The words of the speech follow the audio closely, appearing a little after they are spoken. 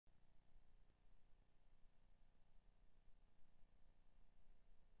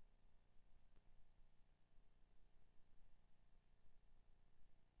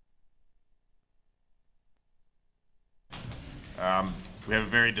We have a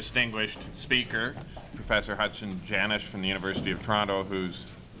very distinguished speaker, Professor Hudson Janisch from the University of Toronto, who's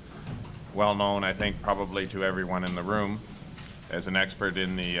well known, I think, probably to everyone in the room as an expert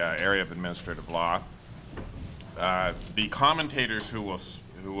in the area of administrative law. The commentators who will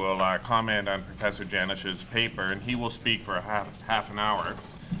comment on Professor Janisch's paper, and he will speak for half an hour,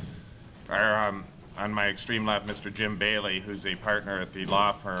 are on my extreme left, Mr. Jim Baillie, who's a partner at the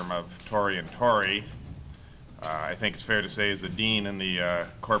law firm of Torrey and Torrey. I think it's fair to say is the dean in the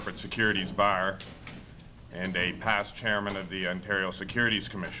corporate securities bar and a past chairman of the Ontario Securities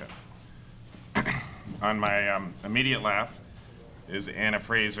Commission. On my immediate left is Anna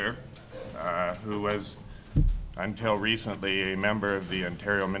Fraser, who was until recently a member of the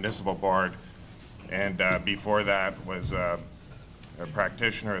Ontario Municipal Board, and before that was a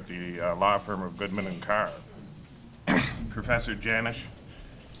practitioner at the law firm of Goodman and Carr. Professor Janisch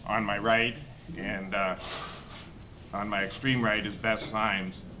on my right, and on my extreme right is Beth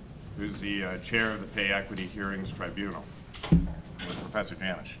Symes, who's the chair of the Pay Equity Hearings Tribunal. Professor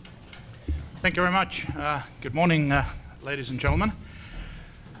Janisch. Thank you very much. Good morning, ladies and gentlemen.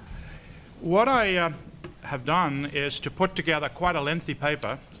 What I have done is to put together quite a lengthy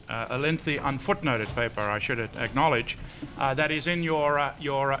paper, a lengthy unfootnoted paper, I should acknowledge, that is in your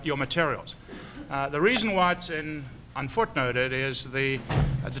materials. The reason why it's unfootnoted is the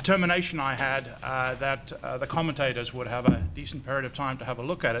determination I had that the commentators would have a decent period of time to have a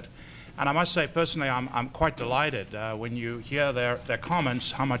look at it. And I must say, personally, I'm quite delighted when you hear their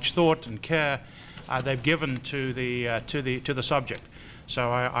comments, how much thought and care they've given to the subject.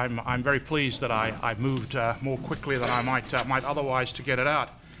 So I'm very pleased that I moved more quickly than I might otherwise to get it out.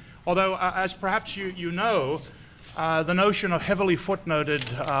 Although, as perhaps you know, the notion of heavily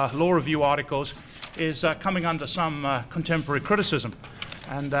footnoted law review articles is coming under some contemporary criticism.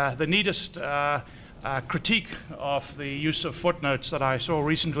 And the neatest critique of the use of footnotes that I saw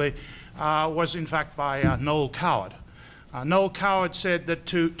recently was in fact by Noel Coward. Noel Coward said that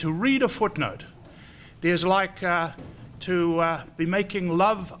to read a footnote is like to be making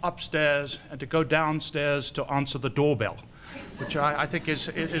love upstairs and to go downstairs to answer the doorbell, which I think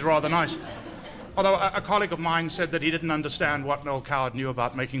is rather nice. Although a colleague of mine said that he didn't understand what Noel Coward knew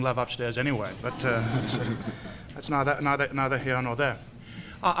about making love upstairs anyway, but that's neither here nor there.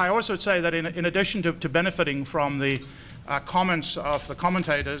 I also would say that in addition to benefiting from the comments of the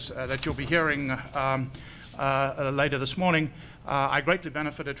commentators that you'll be hearing later this morning, I greatly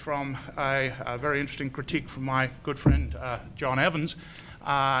benefited from a very interesting critique from my good friend John Evans,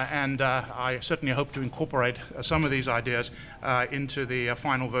 and I certainly hope to incorporate some of these ideas into the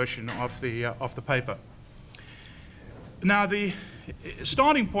final version of the paper. Now, the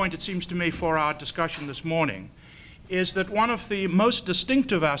starting point, it seems to me, for our discussion this morning is that one of the most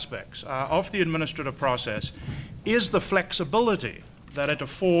distinctive aspects of the administrative process is the flexibility that it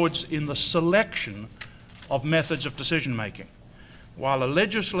affords in the selection of methods of decision making. While a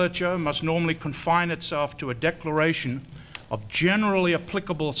legislature must normally confine itself to a declaration of generally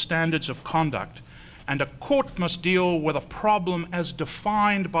applicable standards of conduct, and a court must deal with a problem as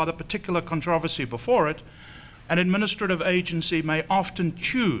defined by the particular controversy before it, an administrative agency may often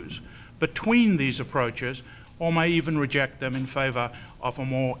choose between these approaches or may even reject them in favor of a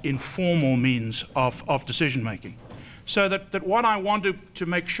more informal means of decision making. So that what I want to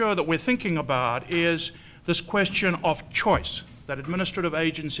make sure that we're thinking about is this question of choice, that administrative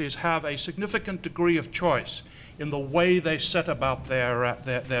agencies have a significant degree of choice in the way they set about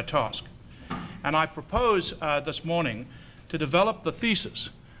their task. And I propose this morning to develop the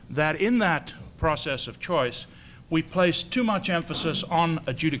thesis that in that process of choice, we place too much emphasis on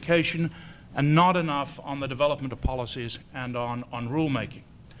adjudication and not enough on the development of policies and on rulemaking.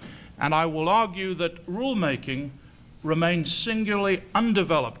 And I will argue that rulemaking remains singularly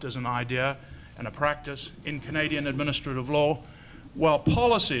undeveloped as an idea and a practice in Canadian administrative law, while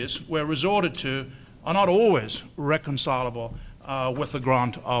policies, where resorted to, are not always reconcilable with the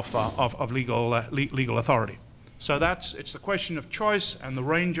grant of legal authority. So it's the question of choice and the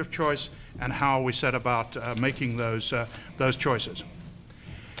range of choice and how we set about making those choices.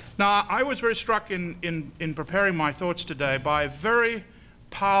 Now, I was very struck in preparing my thoughts today by a very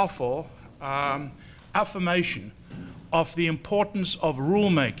powerful affirmation of the importance of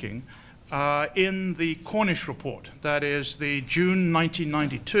rulemaking in the Cornish report, that is the June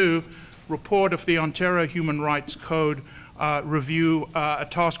 1992 report of the Ontario Human Rights Code Review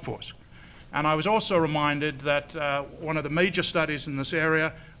Task Force. And I was also reminded that one of the major studies in this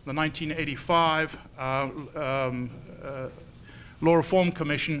area, the 1985 Law Reform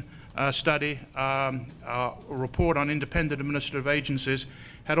Commission study, a report on independent administrative agencies,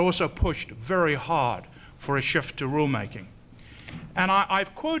 had also pushed very hard for a shift to rulemaking. And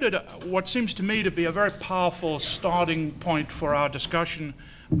I've quoted what seems to me to be a very powerful starting point for our discussion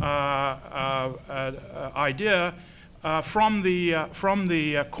idea from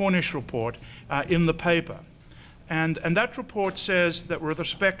the Cornish report in the paper. And that report says that with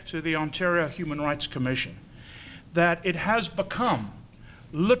respect to the Ontario Human Rights Commission, that it has become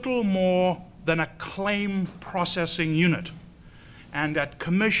little more than a claim processing unit, and that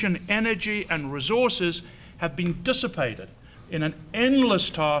commission energy and resources have been dissipated in an endless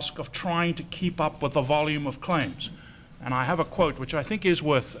task of trying to keep up with the volume of claims. And I have a quote which I think is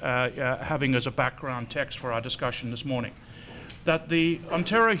worth having as a background text for our discussion this morning, that the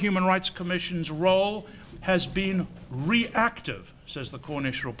Ontario Human Rights Commission's role has been reactive, says the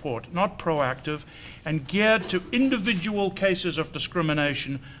Cornish report, not proactive, and geared to individual cases of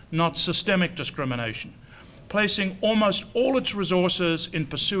discrimination, not systemic discrimination, placing almost all its resources in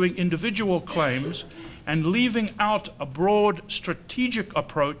pursuing individual claims and leaving out a broad strategic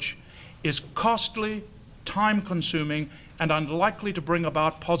approach is costly, time-consuming, and unlikely to bring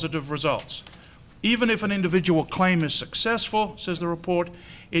about positive results. Even if an individual claim is successful, says the report,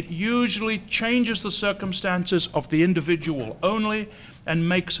 it usually changes the circumstances of the individual only and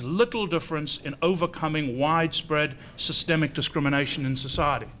makes little difference in overcoming widespread systemic discrimination in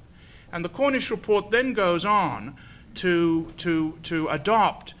society. And the Cornish report then goes on to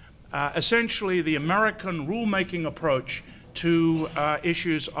adopt essentially the American rulemaking approach to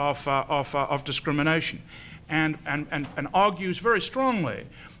issues of discrimination, and argues very strongly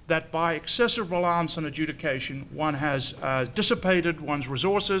that by excessive reliance on adjudication, one has dissipated one's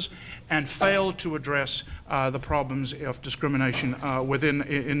resources and failed to address the problems of discrimination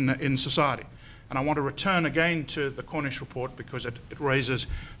in society. And I want to return again to the Cornish report because it raises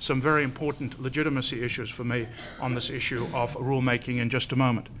some very important legitimacy issues for me on this issue of rulemaking in just a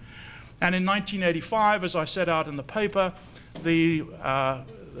moment. And in 1985, as I set out in the paper, the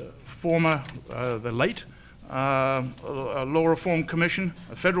late Law Reform Commission,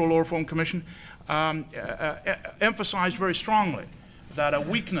 Federal Law Reform Commission, emphasized very strongly that a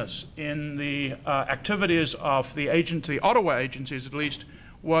weakness in the activities of the Ottawa agencies at least,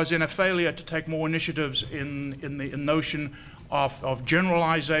 was in a failure to take more initiatives in the notion of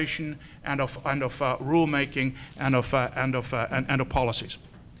generalization and of rulemaking and of policies.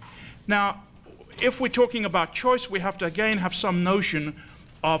 Now, if we're talking about choice, we have to again have some notion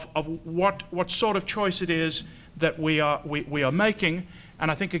of what sort of choice it is that we are making.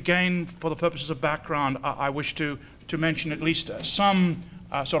 And I think again, for the purposes of background, I wish to mention at least some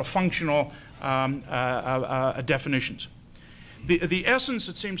sort of functional definitions. The essence,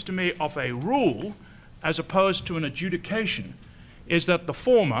 it seems to me, of a rule as opposed to an adjudication is that the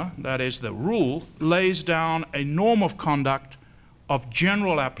former, that is the rule, lays down a norm of conduct of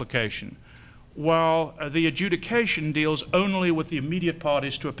general application, while the adjudication deals only with the immediate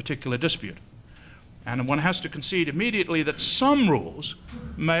parties to a particular dispute. And one has to concede immediately that some rules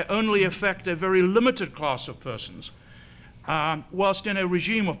may only affect a very limited class of persons, whilst in a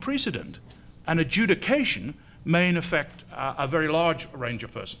regime of precedent, an adjudication may in effect a very large range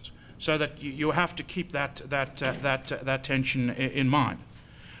of persons. So that you have to keep that tension in mind.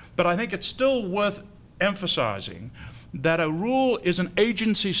 But I think it's still worth emphasizing that a rule is an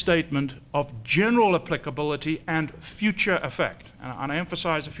agency statement of general applicability and future effect. And I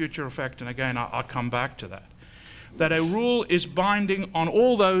emphasize the future effect, and again, I'll come back to that. That a rule is binding on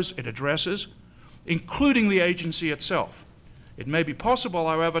all those it addresses, including the agency itself. It may be possible,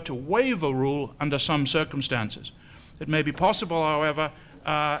 however, to waive a rule under some circumstances. It may be possible, however,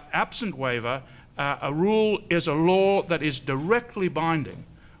 absent waiver, a rule is a law that is directly binding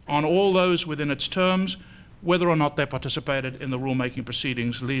on all those within its terms, whether or not they participated in the rulemaking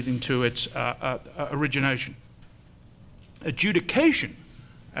proceedings leading to its origination. Adjudication,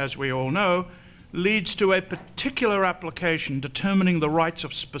 as we all know, leads to a particular application determining the rights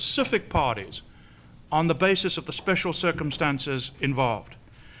of specific parties on the basis of the special circumstances involved.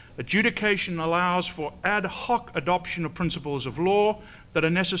 Adjudication allows for ad hoc adoption of principles of law that are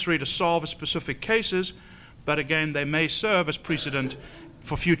necessary to solve specific cases, but again, they may serve as precedent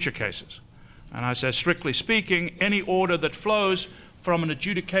for future cases. And I say, strictly speaking, any order that flows from an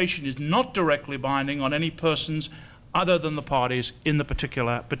adjudication is not directly binding on any persons other than the parties in the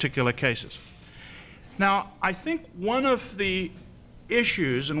particular cases. Now, I think one of the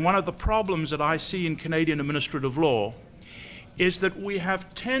issues and one of the problems that I see in Canadian administrative law is that we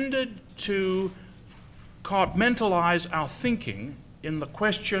have tended to compartmentalize our thinking in the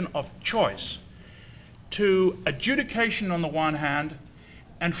question of choice to adjudication on the one hand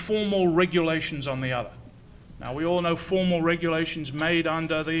and formal regulations on the other. Now, we all know formal regulations made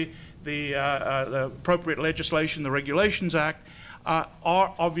under the appropriate legislation, the Regulations Act,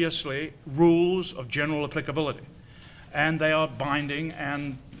 are obviously rules of general applicability, and they are binding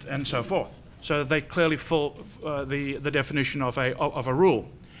and so forth. So they clearly fill the definition of a rule.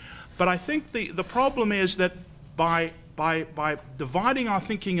 But I think the problem is that by dividing our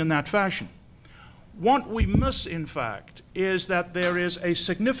thinking in that fashion, what we miss, in fact, is that there is a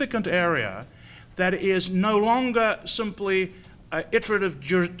significant area that is no longer simply iterative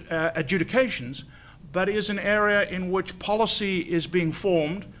adjudications, but is an area in which policy is being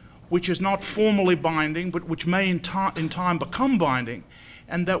formed, which is not formally binding, but which may in time become binding,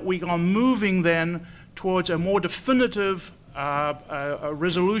 and that we are moving then towards a more definitive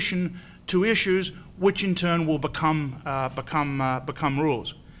resolution to issues, which in turn will become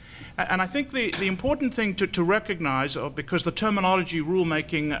rules. And I think the important thing to recognize, because the terminology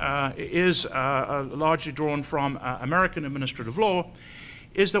rulemaking is largely drawn from American administrative law,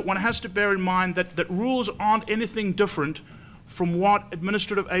 is that one has to bear in mind that rules aren't anything different from what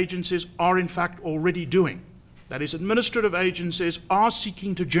administrative agencies are in fact already doing. That is, administrative agencies are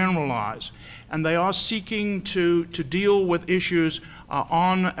seeking to generalize, and they are seeking to deal with issues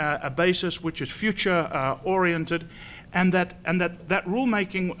on a basis which is future oriented, and that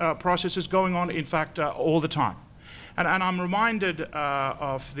rulemaking process is going on, in fact, all the time. And I'm reminded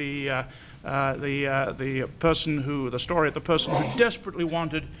of the story of the person who desperately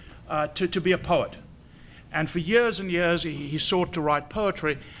wanted to be a poet. And for years and years, he sought to write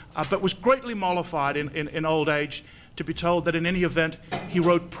poetry, but was greatly mollified in old age to be told that in any event, he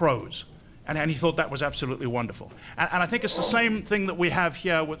wrote prose. And he thought that was absolutely wonderful. And I think it's the same thing that we have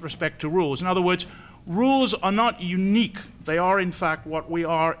here with respect to rules. In other words, rules are not unique. They are, in fact, what we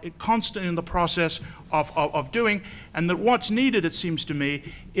are constant in the process of doing, and that what's needed, it seems to me,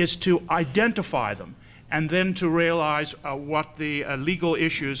 is to identify them, and then to realize what the legal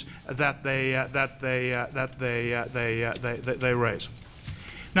issues that they raise.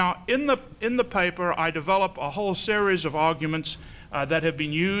 Now, in the paper, I develop a whole series of arguments that have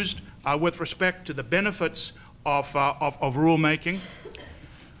been used with respect to the benefits of rulemaking.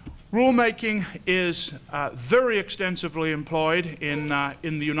 Rulemaking is very extensively employed in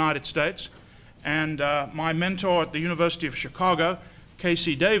the United States, and my mentor at the University of Chicago,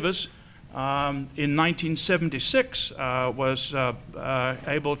 K.C. Davis, in 1976 was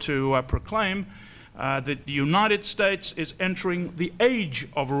able to proclaim that the United States is entering the age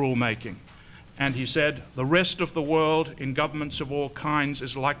of rulemaking. And he said, the rest of the world in governments of all kinds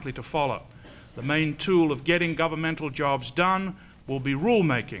is likely to follow. The main tool of getting governmental jobs done will be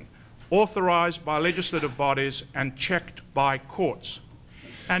rulemaking, authorized by legislative bodies and checked by courts.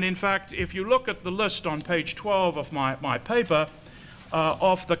 And in fact, if you look at the list on page 12 of my paper,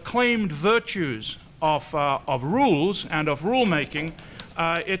 of the claimed virtues of rules and of rulemaking,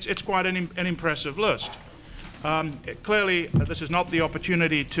 it's quite an impressive list. Clearly, this is not the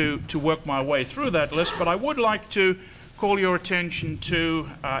opportunity to work my way through that list, but I would like to call your attention to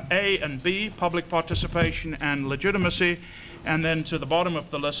A and B, public participation and legitimacy, and then to the bottom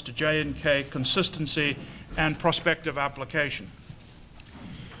of the list, to J and K, consistency and prospective application.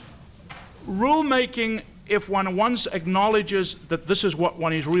 Rulemaking, if one once acknowledges that this is what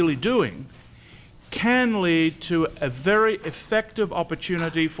one is really doing, can lead to a very effective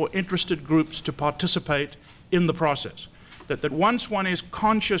opportunity for interested groups to participate in the process. That once one is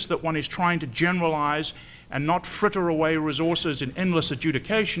conscious that one is trying to generalize and not fritter away resources in endless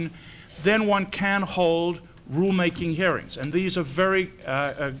adjudication, then one can hold rulemaking hearings. And these are very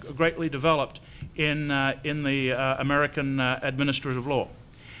greatly developed in the American administrative law.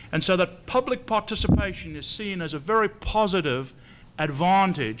 And so that public participation is seen as a very positive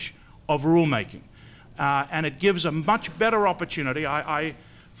advantage of rulemaking. And it gives a much better opportunity. I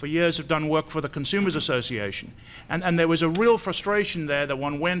for years, have done work for the Consumers Association. And there was a real frustration there that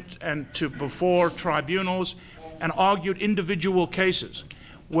one went before tribunals and argued individual cases.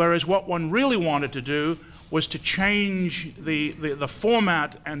 Whereas what one really wanted to do was to change the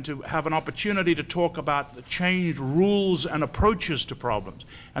format and to have an opportunity to talk about the changed rules and approaches to problems,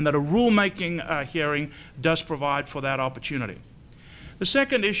 and that a rulemaking hearing does provide for that opportunity. The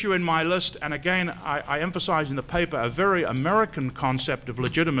second issue in my list, and again I emphasize in the paper a very American concept of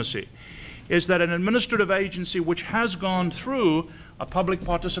legitimacy, is that an administrative agency which has gone through a public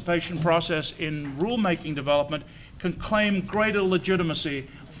participation process in rulemaking development can claim greater legitimacy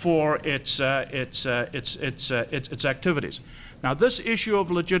for its activities. Now, this issue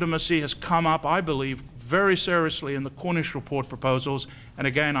of legitimacy has come up, I believe, very seriously in the Cornish report proposals, and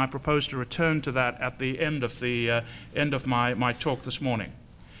again, I propose to return to that at the end of my talk this morning.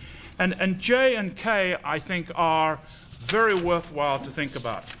 And J and K, I think, are very worthwhile to think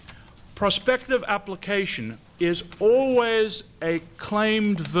about. prospective application is always a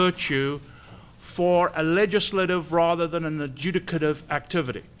claimed virtue for a legislative rather than an adjudicative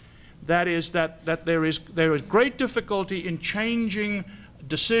activity. That is, that there is great difficulty in changing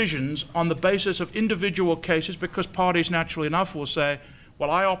decisions on the basis of individual cases, because parties naturally enough will say,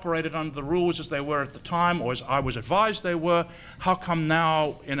 well, I operated under the rules as they were at the time, or as I was advised they were. How come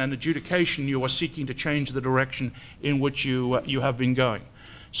now in an adjudication you are seeking to change the direction in which you have been going?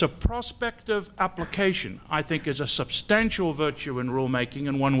 So prospective application, I think, is a substantial virtue in rulemaking,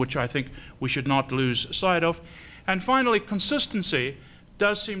 and one which I think we should not lose sight of. And finally, consistency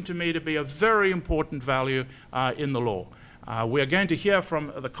does seem to me to be a very important value in the law. We are going to hear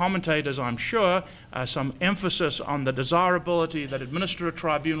from the commentators, I'm sure, some emphasis on the desirability that administrative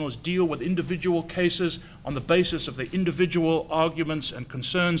tribunals deal with individual cases on the basis of the individual arguments and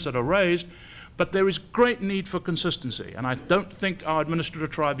concerns that are raised. But there is great need for consistency, and I don't think our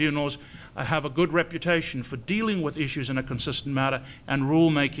administrative tribunals have a good reputation for dealing with issues in a consistent manner, and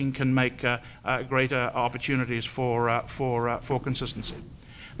rulemaking can make greater opportunities for consistency.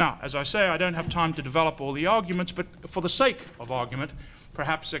 Now, as I say, I don't have time to develop all the arguments, but for the sake of argument,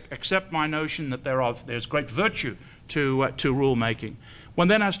 perhaps accept my notion that there's great virtue to rulemaking. One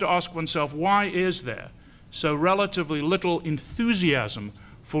then has to ask oneself, why is there so relatively little enthusiasm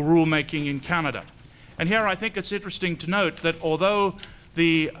for rulemaking in Canada? And here I think it's interesting to note that although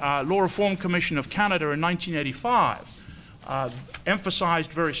the Law Reform Commission of Canada in 1985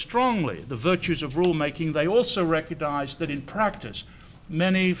 emphasized very strongly the virtues of rulemaking, they also recognized that in practice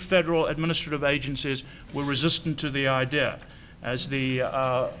many federal administrative agencies were resistant to the idea. As the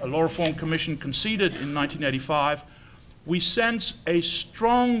Law Reform Commission conceded in 1985, we sense a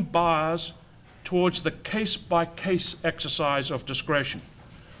strong bias towards the case-by-case exercise of discretion.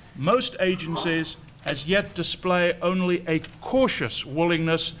 Most agencies as yet display only a cautious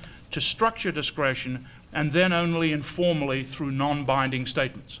willingness to structure discretion, and then only informally through non-binding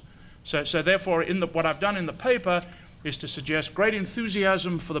statements. So therefore, what I've done in the paper is to suggest great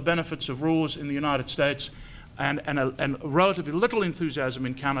enthusiasm for the benefits of rules in the United States, and relatively little enthusiasm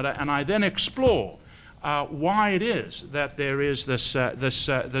in Canada, and I then explore why it is that there is this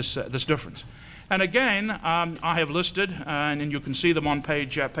difference. And again, I have listed, and you can see them on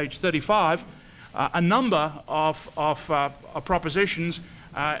page 35, a number of propositions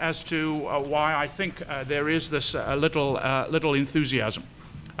as to why I think there is this little enthusiasm.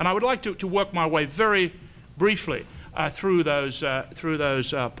 And I would like to work my way very briefly through those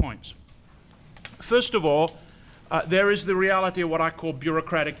points. First of all, there is the reality of what I call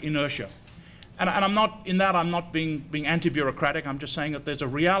bureaucratic inertia. And I'm not being anti-bureaucratic. I'm just saying that there's a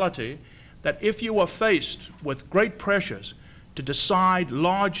reality that if you are faced with great pressures to decide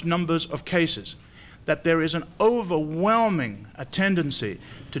large numbers of cases, that there is an overwhelming tendency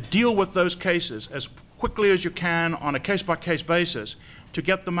to deal with those cases as quickly as you can on a case-by-case basis to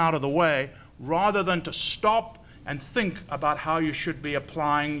get them out of the way, rather than to stop and think about how you should be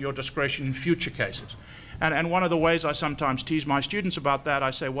applying your discretion in future cases. And one of the ways I sometimes tease my students about that,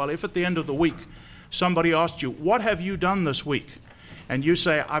 I say, well, if at the end of the week somebody asked you, what have you done this week? And you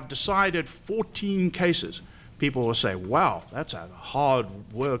say, I've decided 14 cases. People will say, wow, that's a hard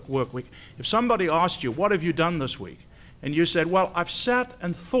work week. If somebody asked you, what have you done this week? And you said, well, I've sat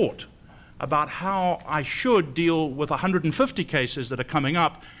and thought about how I should deal with 150 cases that are coming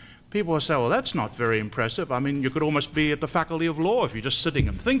up, people will say, well, that's not very impressive. I mean, you could almost be at the Faculty of Law if you're just sitting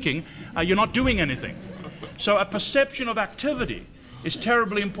and thinking. You're not doing anything. So a perception of activity is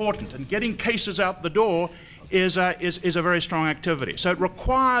terribly important, and getting cases out the door is a very strong activity. So it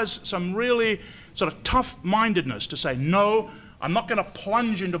requires some really sort of tough-mindedness to say, no, I'm not going to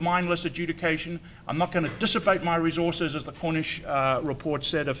plunge into mindless adjudication. I'm not going to dissipate my resources, as the Cornish report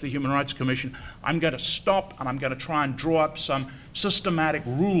said of the Human Rights Commission. I'm going to stop, and I'm going to try and draw up some systematic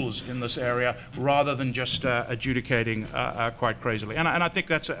rules in this area rather than just adjudicating quite crazily. And I think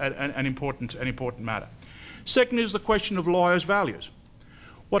that's an important matter. Second is the question of lawyers' values.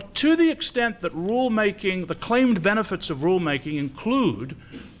 Well, to the extent that rulemaking, the claimed benefits of rulemaking include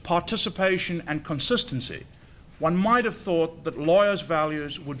participation and consistency, one might have thought that lawyers'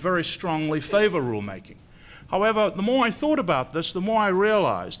 values would very strongly favor rulemaking. However, the more I thought about this, the more I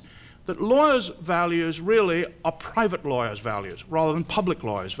realized that lawyers' values really are private lawyers' values rather than public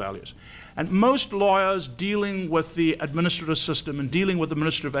lawyers' values. And most lawyers dealing with the administrative system and dealing with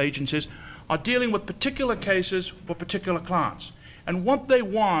administrative agencies are dealing with particular cases for particular clients. And what they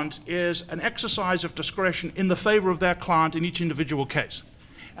want is an exercise of discretion in the favor of their client in each individual case.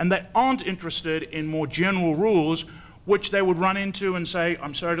 And they aren't interested in more general rules, which they would run into and say,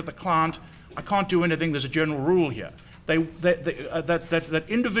 I'm sorry to the client, I can't do anything, there's a general rule here. that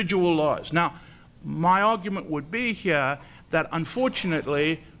individual lawyers. Now, my argument would be here that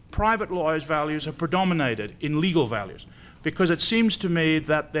unfortunately private lawyers' values have predominated in legal values, because it seems to me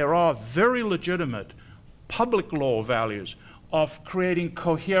that there are very legitimate public law values of creating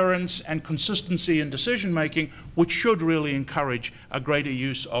coherence and consistency in decision-making, which should really encourage a greater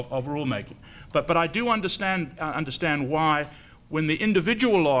use of rulemaking. But I do understand why, when the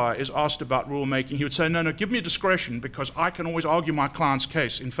individual lawyer is asked about rulemaking, he would say, no, give me discretion, because I can always argue my client's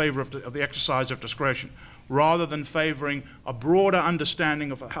case in favor of the exercise of discretion, rather than favoring a broader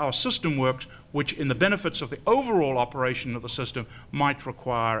understanding of how a system works, which, in the benefits of the overall operation of the system, might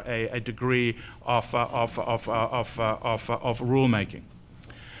require a degree of rulemaking.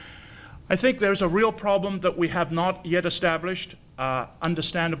 I think there's a real problem that we have not yet established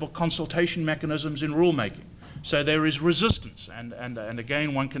understandable consultation mechanisms in rulemaking. So there is resistance, and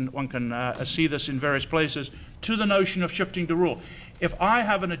again, one can see this in various places, to the notion of shifting to rule. If I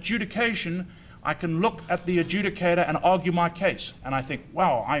have an adjudication, I can look at the adjudicator and argue my case, and I think,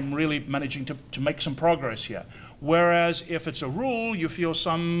 wow, I'm really managing to make some progress here. Whereas if it's a rule, you feel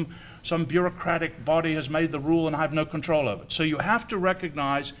some bureaucratic body has made the rule and I have no control over it. So you have to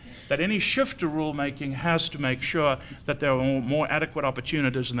recognize that any shift to rulemaking has to make sure that there are more adequate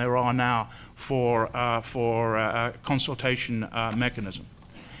opportunities than there are now for consultation mechanism.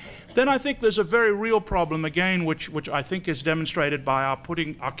 Then I think there's a very real problem, again, which I think is demonstrated by our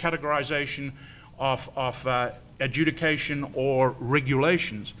categorization of adjudication or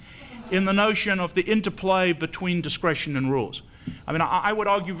regulations in the notion of the interplay between discretion and rules. I mean, I would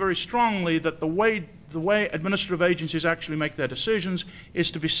argue very strongly that the way administrative agencies actually make their decisions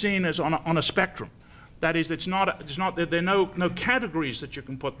is to be seen as on a spectrum. That is, there are no categories that you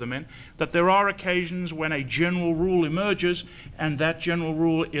can put them in, that there are occasions when a general rule emerges and that general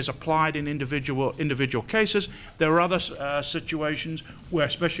rule is applied in individual cases. There are other situations where,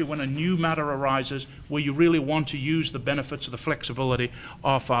 especially when a new matter arises, where you really want to use the benefits of the flexibility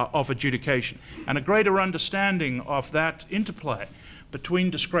of adjudication. And a greater understanding of that interplay between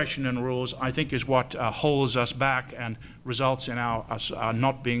discretion and rules, I think, is what holds us back and results in us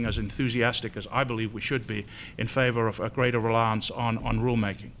not being as enthusiastic as I believe we should be in favor of a greater reliance on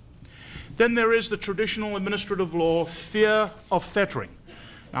rulemaking. Then there is the traditional administrative law fear of fettering.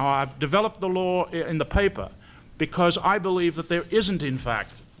 Now, I've developed the law in the paper because I believe that there isn't, in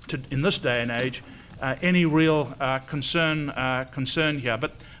fact, in this day and age, any real concern here.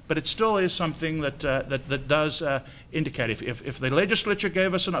 But it still is something that does indicate. If the legislature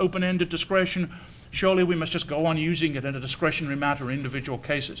gave us an open-ended discretion, surely we must just go on using it in a discretionary matter in individual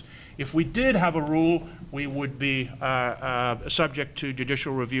cases. If we did have a rule, we would be subject to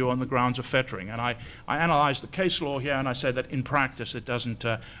judicial review on the grounds of fettering. And I analyzed the case law here, and I said that in practice it doesn't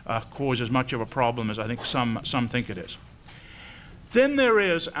cause as much of a problem as I think some think it is. Then there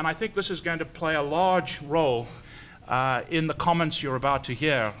is, and I think this is going to play a large role in the comments you're about to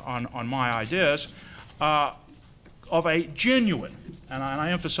hear on my ideas, of a genuine, and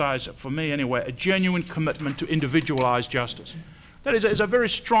I emphasize, for me anyway, a genuine commitment to individualized justice. That is a very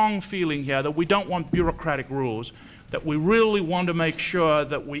strong feeling here that we don't want bureaucratic rules, that we really want to make sure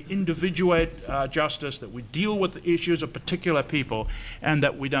that we individuate justice, that we deal with the issues of particular people, and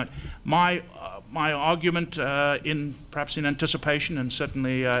that we don't. My argument, perhaps in anticipation and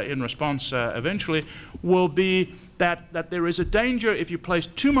certainly in response eventually, will be that there is a danger if you place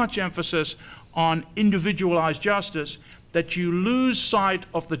too much emphasis on individualized justice, that you lose sight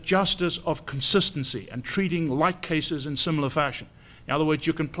of the justice of consistency and treating like cases in similar fashion. In other words,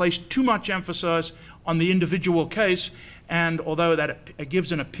 you can place too much emphasis on the individual case, and although that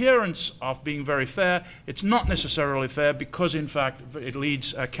gives an appearance of being very fair, it's not necessarily fair, because in fact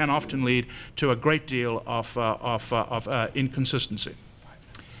it can often lead to a great deal of inconsistency.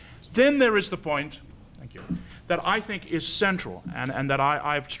 Then there is the point, thank you, that I think is central and that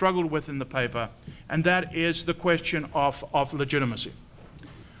I've struggled with in the paper, and that is the question of legitimacy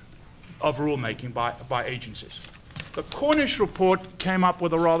of rulemaking by agencies. The Cornish report came up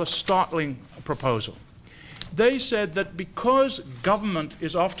with a rather startling proposal. They said that because government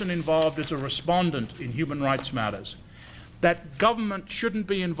is often involved as a respondent in human rights matters, that government shouldn't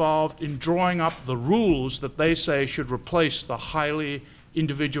be involved in drawing up the rules that they say should replace the highly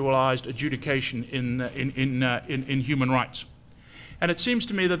individualized adjudication in human rights. And it seems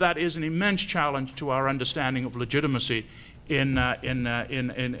to me that that is an immense challenge to our understanding of legitimacy in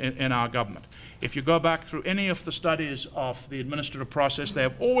our government. If you go back through any of the studies of the administrative process, they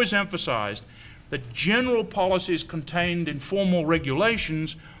have always emphasized that general policies contained in formal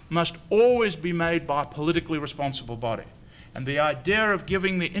regulations must always be made by a politically responsible body. And the idea of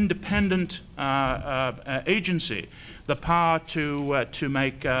giving the independent agency the power to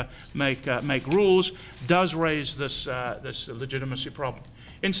make rules does raise this legitimacy problem.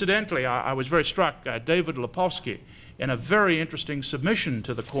 Incidentally, I was very struck. David Lepofsky, in a very interesting submission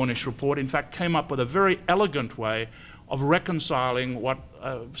to the Cornish report, in fact, came up with a very elegant way of reconciling what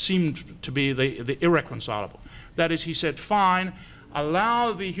seemed to be the irreconcilable. That is, he said, fine,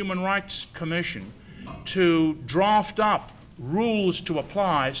 allow the Human Rights Commission to draft up rules to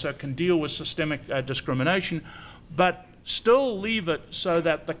apply so it can deal with systemic discrimination, but still leave it so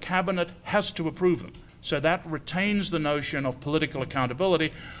that the cabinet has to approve them. So that retains the notion of political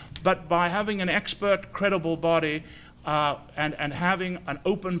accountability, but by having an expert, credible body and having an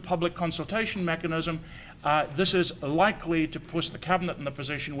open public consultation mechanism, this is likely to push the cabinet in the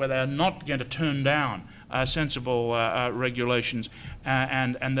position where they are not going to turn down sensible regulations,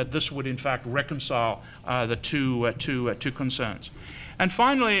 and that this would in fact reconcile the two concerns. And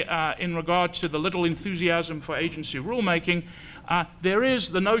finally, in regard to the little enthusiasm for agency rulemaking, there is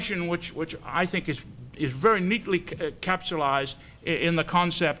the notion which I think is very neatly capsulized in the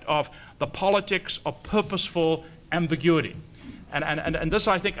concept of the politics of purposeful ambiguity. And this,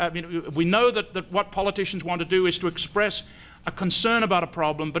 I think, I mean, we know that what politicians want to do is to express a concern about a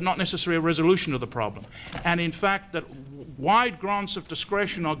problem, but not necessarily a resolution of the problem. And in fact, that wide grants of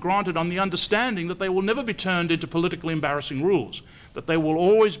discretion are granted on the understanding that they will never be turned into politically embarrassing rules, that they will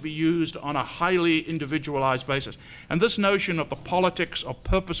always be used on a highly individualized basis. And this notion of the politics of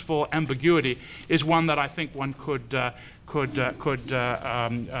purposeful ambiguity is one that I think one could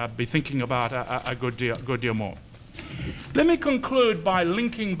be thinking about a good deal more. Let me conclude by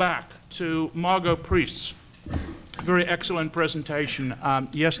linking back to Margot Priest's very excellent presentation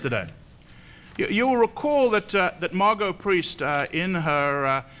yesterday. You will recall that Margot Priest, in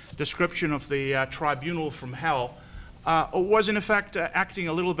her description of the tribunal from hell, was in effect acting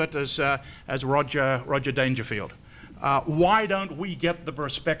a little bit as Roger Dangerfield. Why don't we get the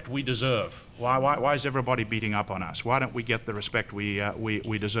respect we deserve? Why is everybody beating up on us? Why don't we get the respect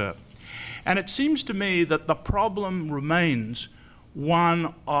we deserve? And it seems to me that the problem remains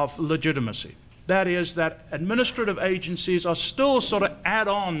one of legitimacy. That is, that administrative agencies are still sort of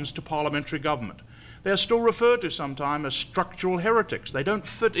add-ons to parliamentary government. They're still referred to sometimes as structural heretics. They don't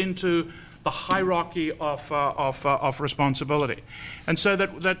fit into the hierarchy of responsibility. And so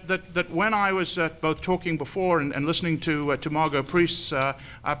that when I was both talking before and listening to Margot Priest's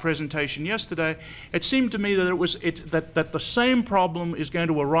presentation yesterday, it seemed to me that that the same problem is going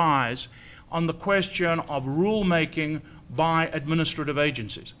to arise on the question of rulemaking by administrative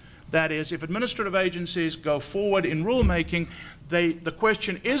agencies. That is, if administrative agencies go forward in rulemaking, the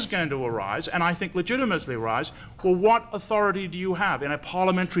question is going to arise, and I think legitimately arise, well, what authority do you have in a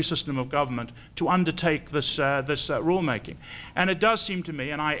parliamentary system of government to undertake this rulemaking? And it does seem to me,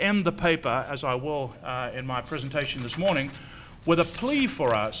 and I end the paper, as I will in my presentation this morning, with a plea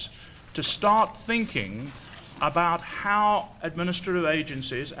for us to start thinking about how administrative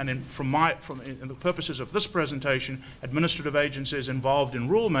agencies, and in the purposes of this presentation, administrative agencies involved in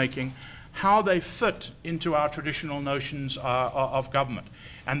rulemaking, how they fit into our traditional notions of government.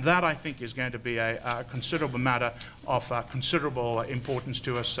 And that, I think, is going to be a considerable matter of considerable importance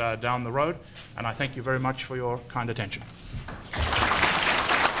to us down the road. And I thank you very much for your kind attention.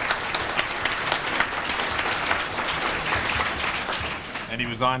 And he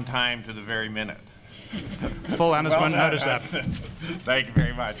was on time to the very minute. Full Anisman, notice that. Thank you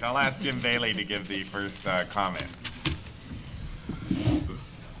very much. I'll ask Jim Baillie to give the first comment.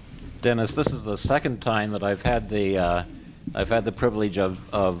 Dennis, this is the second time that I've had the privilege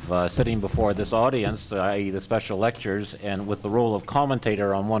of sitting before this audience, i.e. the special lectures, and with the role of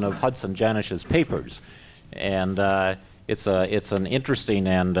commentator on one of Hudson Janisch's papers. And it's an interesting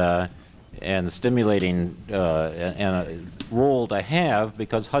and stimulating role to have,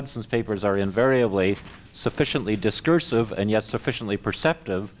 because Hudson's papers are invariably sufficiently discursive and yet sufficiently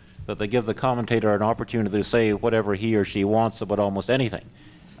perceptive that they give the commentator an opportunity to say whatever he or she wants about almost anything.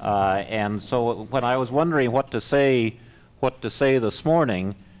 And so when I was wondering what to say this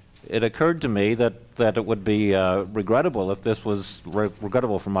morning, it occurred to me that it would be regrettable if this was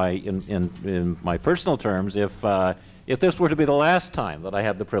regrettable for in my personal terms if this were to be the last time that I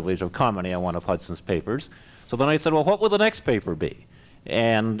had the privilege of commenting on one of Hudson's papers. So then I said, well, what will the next paper be?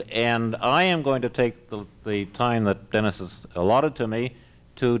 And I am going to take the time that Dennis has allotted to me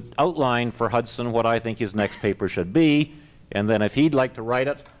to outline for Hudson what I think his next paper should be, and then if he'd like to write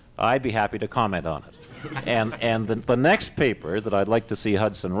it, I'd be happy to comment on it. And the next paper that I'd like to see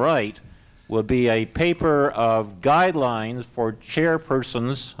Hudson write will be a paper of guidelines for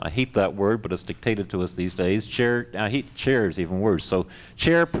chairpersons. I hate that word, but it's dictated to us these days. I hate chairs, even worse. So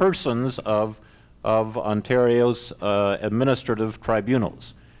chairpersons of Ontario's administrative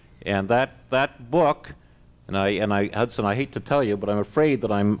tribunals. And that book, Hudson, I hate to tell you, but I'm afraid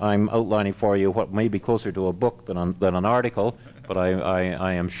that I'm outlining for you what may be closer to a book than an article. But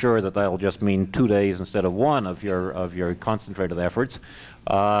I am sure that that'll just mean 2 days instead of one of your concentrated efforts.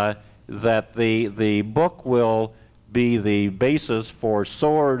 That the book will be the basis for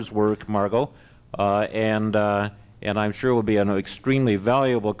SOAR's work, Margot, and I'm sure will be an extremely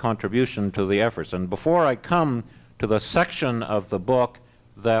valuable contribution to the efforts. And before I come to the section of the book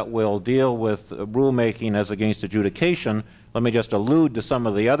that will deal with rulemaking as against adjudication, let me just allude to some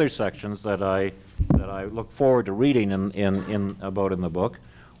of the other sections that I look forward to reading about in the book.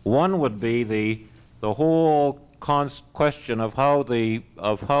 One would be the whole question of how the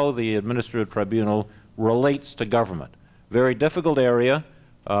administrative tribunal relates to government. Very difficult area.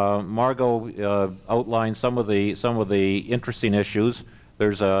 Margot outlined some of the interesting issues.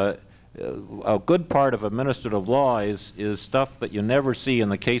 There's a good part of administrative law is stuff that you never see in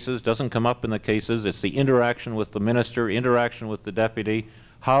the cases, doesn't come up in the cases. It's the interaction with the minister, interaction with the deputy.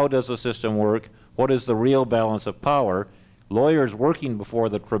 How does the system work? What is the real balance of power? Lawyers working before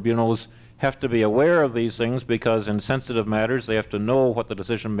the tribunals have to be aware of these things because in sensitive matters they have to know what the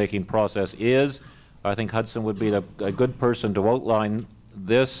decision-making process is. I think Hudson would be a good person to outline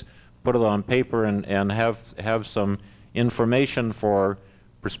this, put it on paper, and have some information for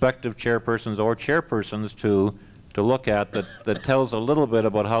prospective chairpersons or chairpersons to look at that tells a little bit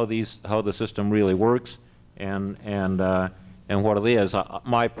about how the system really works and what it is.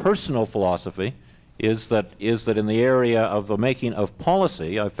 My personal philosophy is that in the area of the making of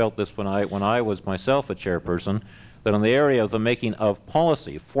policy, I felt this when I was myself a chairperson, that in the area of the making of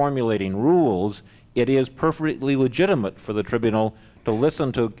policy, formulating rules, it is perfectly legitimate for the tribunal to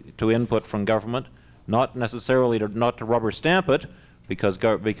listen to input from government, not necessarily not to rubber stamp it, because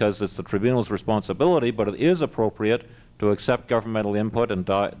it's the tribunal's responsibility, but it is appropriate to accept governmental input and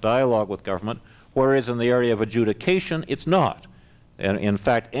dialogue with government, whereas in the area of adjudication, it's not. And in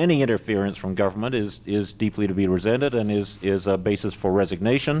fact, any interference from government is deeply to be resented and is a basis for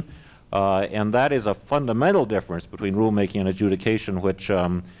resignation. And that is a fundamental difference between rulemaking and adjudication,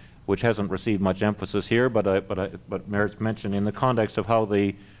 which hasn't received much emphasis here, but merits mention in the context of how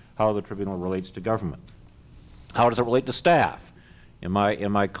the tribunal relates to government. How does it relate to staff? In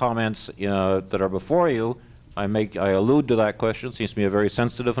my comments that are before you, I allude to that question. It seems to me a very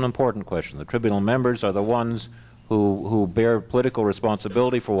sensitive and important question. The tribunal members are the ones who bear political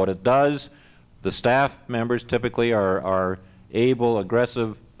responsibility for what it does. The staff members typically are able,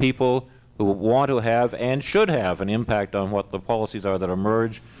 aggressive people who want to have and should have an impact on what the policies are that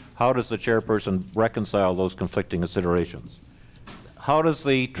emerge. How does the chairperson reconcile those conflicting considerations? How does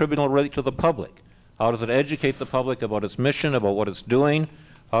the tribunal relate to the public? How does it educate the public about its mission, about what it's doing?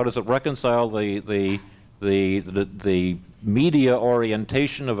 How does it reconcile the media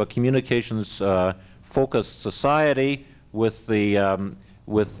orientation of a communications focused society with the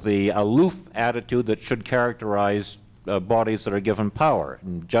aloof attitude that should characterize bodies that are given power?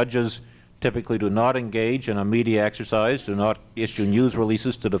 And judges typically do not engage in a media exercise, do not issue news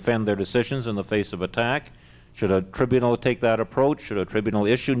releases to defend their decisions in the face of attack. Should a tribunal take that approach? Should a tribunal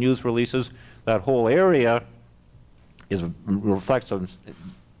issue news releases? That whole area reflects some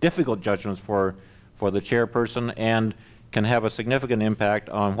difficult judgments for the chairperson and can have a significant impact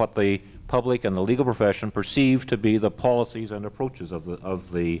on what the public and the legal profession perceive to be the policies and approaches of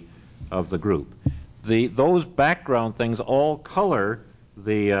the group. Those background things all color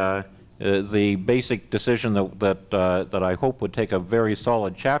the basic decision that I hope would take a very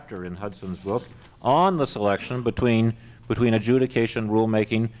solid chapter in Hudson's book on the selection between adjudication,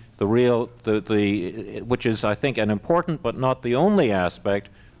 rulemaking, which is, I think, an important but not the only aspect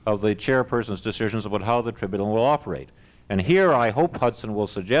of the chairperson's decisions about how the tribunal will operate. And here I hope Hudson will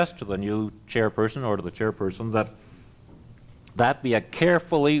suggest to the new chairperson or to the chairperson that be a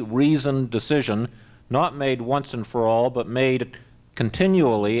carefully reasoned decision, not made once and for all, but made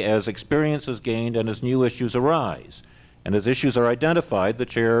continually as experience is gained and as new issues arise. And as issues are identified, the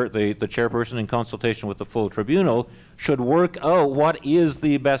chairperson, in consultation with the full tribunal, should work out what is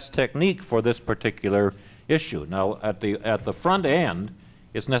the best technique for this particular issue. Now, at the front end,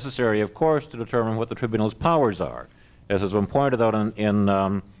 it's necessary, of course, to determine what the tribunal's powers are. As has been pointed out in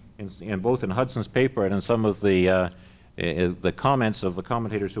both in Hudson's paper and in some of the comments of the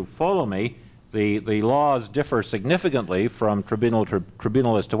commentators who follow me, the laws differ significantly from tribunal to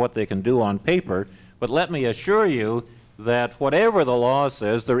tribunal as to what they can do on paper. But let me assure you that whatever the law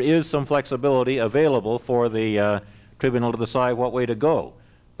says, there is some flexibility available for the tribunal to decide what way to go.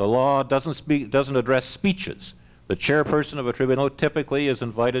 The law doesn't address speeches. The chairperson of a tribunal typically is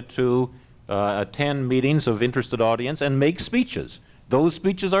invited to attend meetings of interested audience and make speeches. Those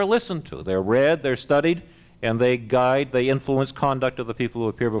speeches are listened to. They're read, they're studied, and they influence conduct of the people who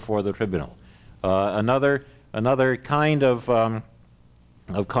appear before the tribunal. Another kind of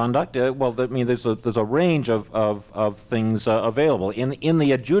conduct, well, I mean, there's a range of things available. In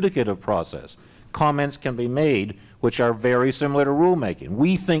the adjudicative process, comments can be made which are very similar to rulemaking.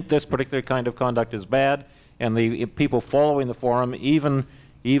 We think this particular kind of conduct is bad, and the people following the forum, even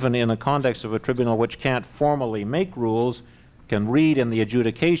in the context of a tribunal which can't formally make rules, can read in the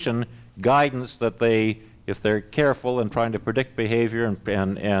adjudication guidance that they, if they're careful in trying to predict behavior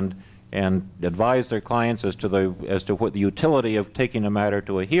and advise their clients as to what the utility of taking a matter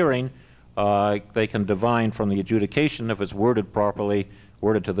to a hearing, they can divine from the adjudication, if it's worded properly,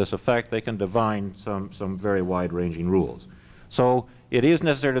 worded to this effect, they can divine some very wide-ranging rules. So it is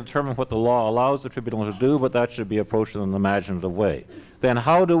necessary to determine what the law allows the tribunal to do, but that should be approached in an imaginative way. Then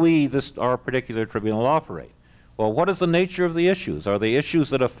how do our particular tribunal operate? Well, what is the nature of the issues? Are they issues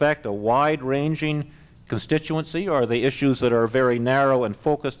that affect a wide-ranging constituency, or are they issues that are very narrow and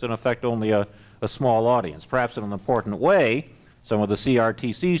focused and affect only a small audience? Perhaps in an important way, some of the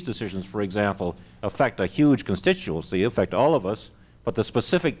CRTC's decisions, for example, affect a huge constituency, affect all of us, but the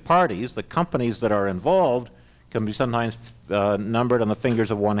specific parties, the companies that are involved, can be sometimes numbered on the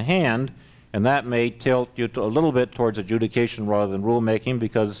fingers of one hand, and that may tilt you a little bit towards adjudication rather than rulemaking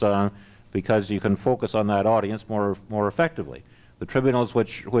because you can focus on that audience more effectively. The tribunals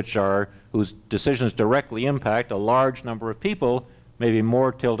whose decisions directly impact a large number of people may be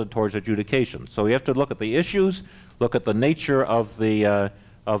more tilted towards adjudication. So you have to look at the issues, look at the nature of the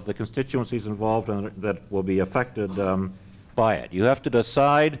constituencies involved that will be affected by it. You have to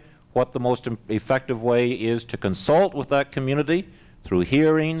decide what the most effective way is to consult with that community through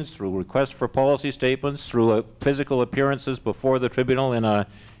hearings, through requests for policy statements, through physical appearances before the tribunal in a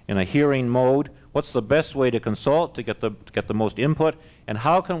hearing mode. What's the best way to consult to get the most input, and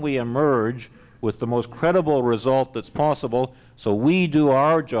how can we emerge with the most credible result that's possible so we do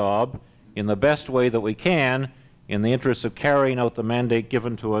our job in the best way that we can in the interest of carrying out the mandate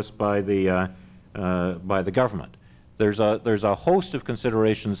given to us by the government. There's a host of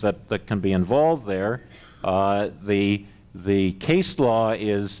considerations that can be involved there. The case law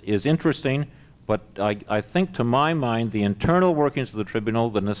is interesting, but I think, to my mind, the internal workings of the tribunal,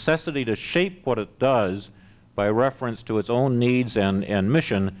 the necessity to shape what it does by reference to its own needs and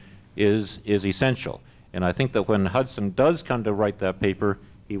mission is essential. And I think that when Hudson does come to write that paper,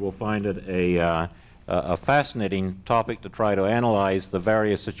 he will find it a fascinating topic to try to analyze the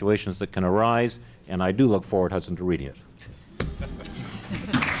various situations that can arise, and I do look forward, Hudson, to reading it.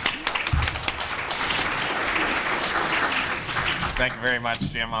 Thank you very much,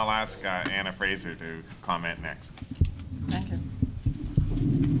 Jim. I'll ask Anna Fraser to comment next. Thank you.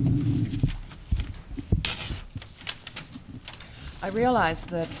 I realize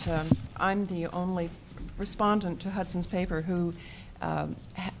that I'm the only respondent to Hudson's paper who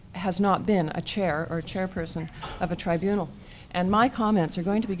has not been a chair or a chairperson of a tribunal. And my comments are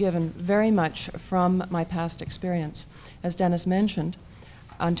going to be given very much from my past experience. As Dennis mentioned,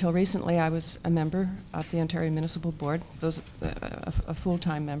 until recently I was a member of the Ontario Municipal Board, a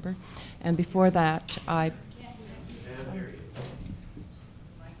full-time member, and before that I...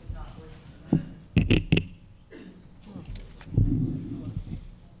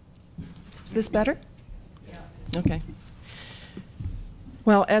 Is this better? Yeah. Okay.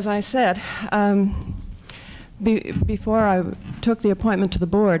 Well, as I said, before I took the appointment to the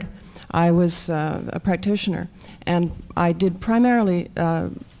board, I was a practitioner, and I did primarily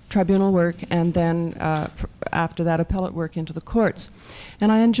tribunal work and then after that appellate work into the courts,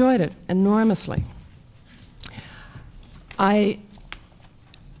 and I enjoyed it enormously.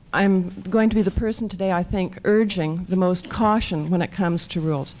 I'm going to be the person today, I think, urging the most caution when it comes to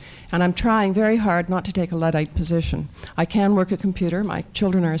rules, and I'm trying very hard not to take a Luddite position. I can work a computer, my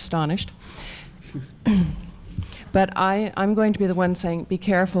children are astonished. But I'm going to be the one saying, be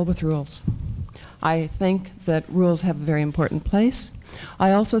careful with rules. I think that rules have a very important place.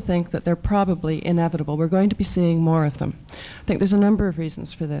 I also think that they're probably inevitable. We're going to be seeing more of them. I think there's a number of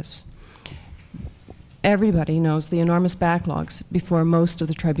reasons for this. Everybody knows the enormous backlogs before most of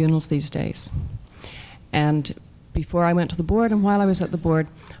the tribunals these days. And before I went to the board, and while I was at the board,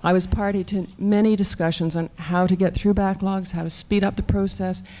 I was party to many discussions on how to get through backlogs, how to speed up the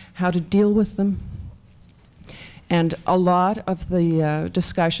process, how to deal with them. And a lot of the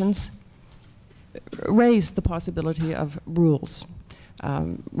discussions raised the possibility of rules,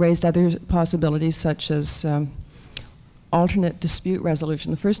 raised other possibilities such as alternate dispute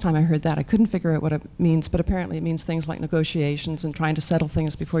resolution. The first time I heard that, I couldn't figure out what it means, but apparently it means things like negotiations and trying to settle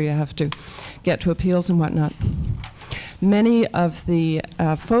things before you have to get to appeals and whatnot. Many of the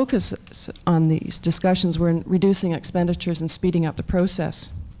focus on these discussions were in reducing expenditures and speeding up the process.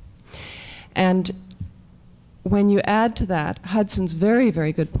 And when you add to that Hudson's very,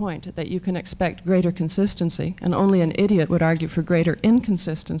 very good point that you can expect greater consistency, and only an idiot would argue for greater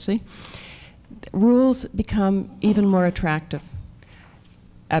inconsistency, rules become even more attractive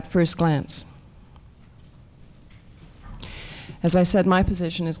at first glance. As I said, my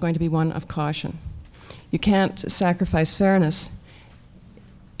position is going to be one of caution. You can't sacrifice fairness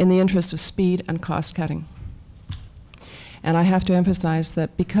in the interest of speed and cost cutting. And I have to emphasize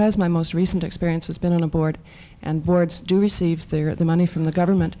that because my most recent experience has been on a board, and boards do receive the money from the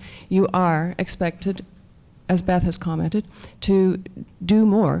government, you are expected, as Beth has commented, to do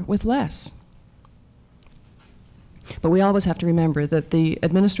more with less. But we always have to remember that the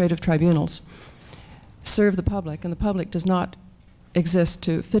administrative tribunals serve the public, and the public does not exist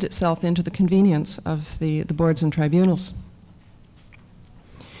to fit itself into the convenience of the boards and tribunals.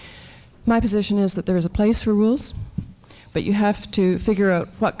 My position is that there is a place for rules, but you have to figure out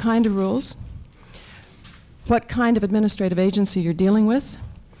what kind of rules, what kind of administrative agency you're dealing with,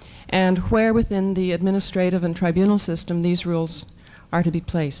 and where within the administrative and tribunal system these rules are to be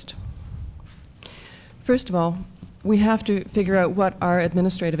placed. First of all, we have to figure out what are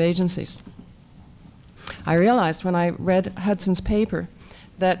administrative agencies. I realized when I read Hudson's paper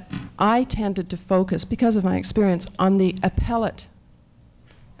that I tended to focus, because of my experience, on the appellate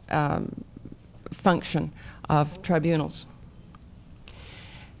function of tribunals.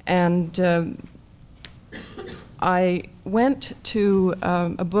 And I went to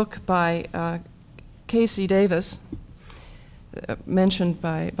a book by K.C. Davis, mentioned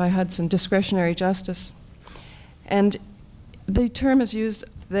by Hudson, Discretionary Justice. And the term is used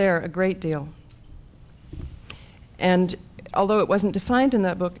there a great deal. And although it wasn't defined in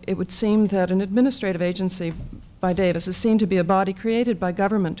that book, it would seem that an administrative agency by Davis is seen to be a body created by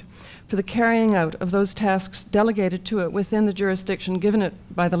government for the carrying out of those tasks delegated to it within the jurisdiction given it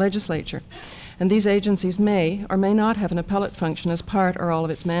by the legislature. And these agencies may or may not have an appellate function as part or all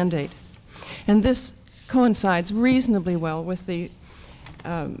of its mandate. And this coincides reasonably well with the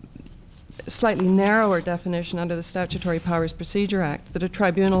slightly narrower definition under the Statutory Powers Procedure Act that a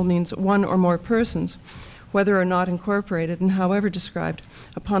tribunal means one or more persons, whether or not incorporated and however described,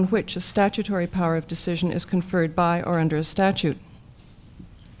 upon which a statutory power of decision is conferred by or under a statute.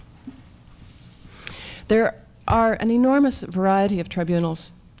 There are an enormous variety of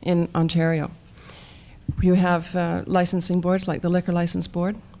tribunals in Ontario. You have licensing boards like the Liquor License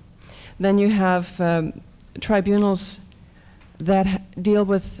Board. Then you have tribunals that deal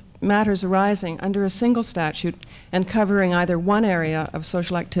with matters arising under a single statute and covering either one area of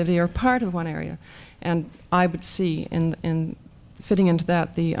social activity or part of one area. And I would see in fitting into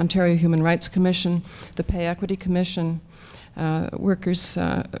that the Ontario Human Rights Commission, the Pay Equity Commission, Workers'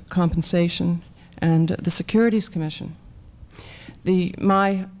 Compensation, and the Securities Commission.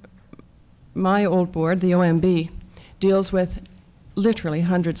 My old board, the OMB, deals with literally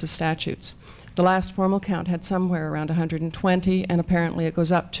hundreds of statutes. The last formal count had somewhere around 120, and apparently it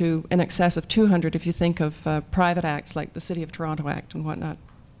goes up to in excess of 200 if you think of private acts like the City of Toronto Act and whatnot.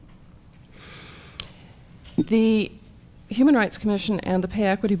 The Human Rights Commission and the Pay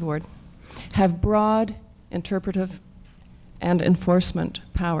Equity Board have broad interpretive and enforcement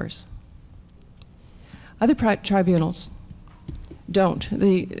powers. Other tribunals don't.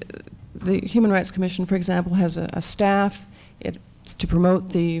 The Human Rights Commission, for example, has a staff. It's to promote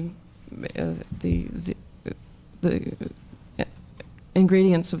the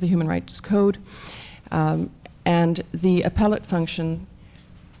ingredients of the Human Rights Code, and the appellate function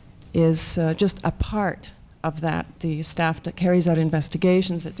is just a part of that. The staff that carries out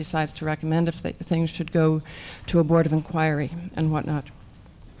investigations, it decides to recommend if things should go to a board of inquiry and whatnot.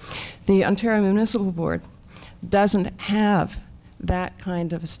 The Ontario Municipal Board doesn't have that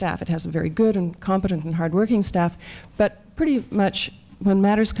kind of a staff. It has a very good and competent and hardworking staff, but pretty much when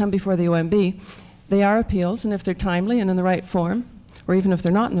matters come before the OMB, they are appeals, and if they're timely and in the right form, or even if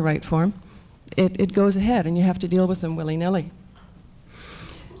they're not in the right form, it goes ahead and you have to deal with them willy-nilly.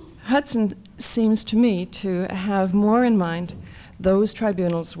 Hudson seems to me to have more in mind those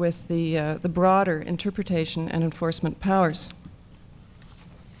tribunals with the broader interpretation and enforcement powers.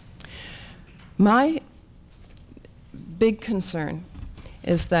 My big concern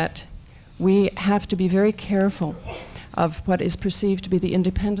is that we have to be very careful of what is perceived to be the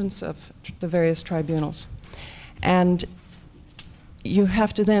independence of the various tribunals. And you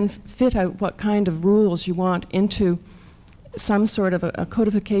have to then fit out what kind of rules you want into some sort of a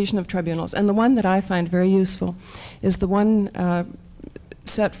codification of tribunals. And the one that I find very useful is the one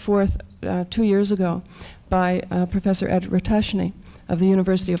set forth 2 years ago by Professor Ed Ratashny of the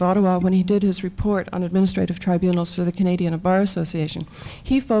University of Ottawa when he did his report on administrative tribunals for the Canadian Bar Association.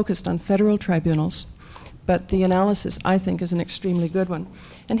 He focused on federal tribunals, but the analysis, I think, is an extremely good one.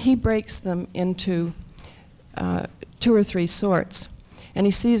 And he breaks them into 2 or 3 sorts. And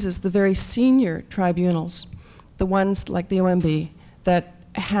he sees as the very senior tribunals, the ones like the OMB that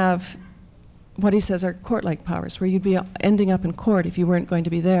have what he says are court-like powers, where you'd be ending up in court if you weren't going to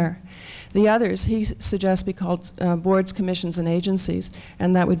be there. The others, he suggests, be called boards, commissions, and agencies,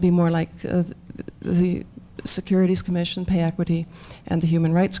 and that would be more like the Securities Commission, Pay Equity, and the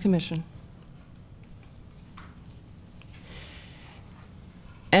Human Rights Commission.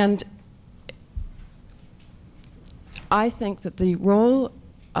 And I think that the role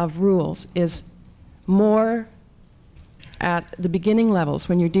of rules is more at the beginning levels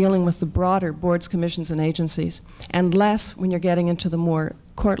when you're dealing with the broader boards, commissions, and agencies, and less when you're getting into the more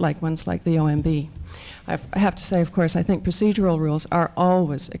court-like ones like the OMB. I have to say, of course, I think procedural rules are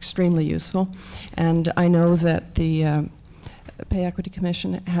always extremely useful, and I know that the Pay Equity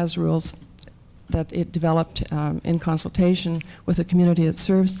Commission has rules that it developed in consultation with the community it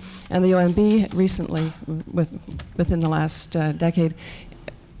serves, and the OMB recently, within the last decade,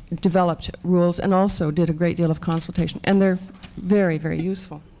 developed rules and also did a great deal of consultation, and they're very, very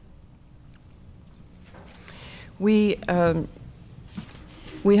useful. We have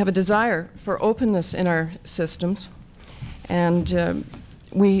a desire for openness in our systems, and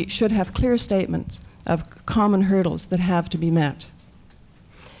we should have clear statements of common hurdles that have to be met.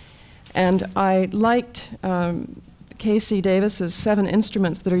 And I liked K.C. Davis's 7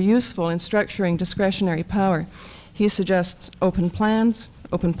 instruments that are useful in structuring discretionary power. He suggests open plans,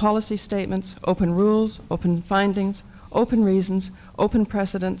 open policy statements, open rules, open findings, open reasons, open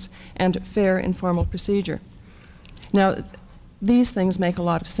precedents, and fair informal procedure. Now, these things make a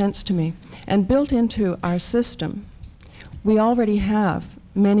lot of sense to me. And built into our system, we already have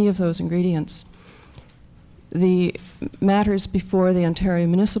many of those ingredients. The matters before the Ontario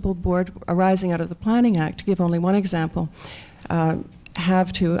Municipal Board arising out of the Planning Act, to give only one example,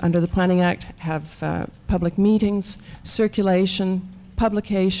 have to, under the Planning Act, have public meetings, circulation,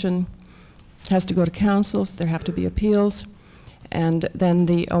 publication, has to go to councils, there have to be appeals, and then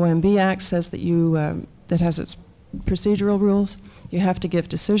the OMB Act says that that has its procedural rules. You have to give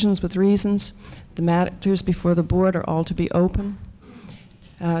decisions with reasons. The matters before the board are all to be open.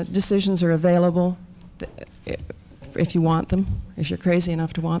 Decisions are available if you want them, if you're crazy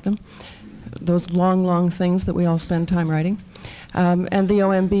enough to want them. Those long, long things that we all spend time writing. And the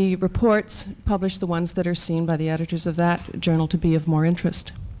OMB reports publish the ones that are seen by the editors of that journal to be of more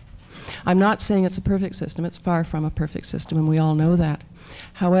interest. I'm not saying it's a perfect system. It's far from a perfect system, and we all know that.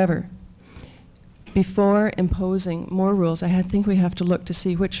 However, before imposing more rules, I think we have to look to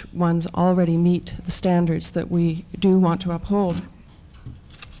see which ones already meet the standards that we do want to uphold.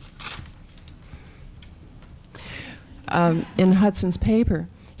 In Hudson's paper,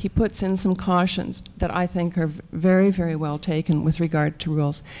 he puts in some cautions that I think are very, very well taken with regard to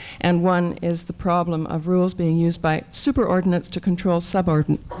rules. And one is the problem of rules being used by superordinates to control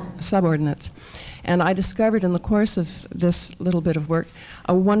subordinates. And I discovered in the course of this little bit of work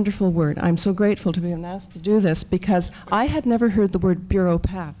a wonderful word. I'm so grateful to be asked to do this because I had never heard the word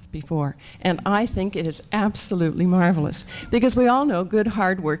bureaupath before. And I think it is absolutely marvelous. Because we all know good,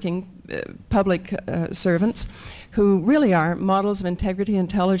 hard-working public servants who really are models of integrity,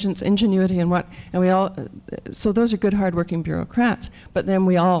 intelligence, ingenuity, and we all, so those are good, hard-working bureaucrats, but then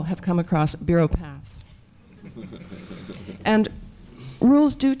we all have come across bureaupaths. And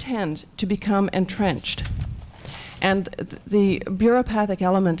rules do tend to become entrenched, and the bureaucratic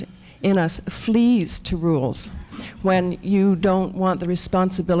element in us flees to rules when you don't want the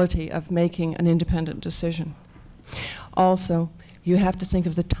responsibility of making an independent decision. Also, you have to think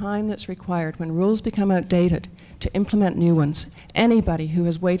of the time that's required when rules become outdated to implement new ones. Anybody who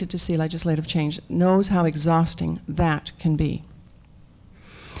has waited to see legislative change knows how exhausting that can be.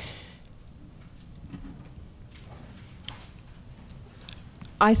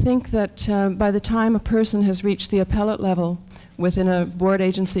 I think that by the time a person has reached the appellate level within a board,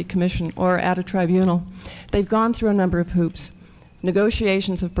 agency, commission, or at a tribunal, they've gone through a number of hoops.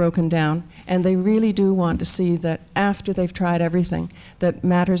 Negotiations have broken down, and they really do want to see that after they've tried everything, that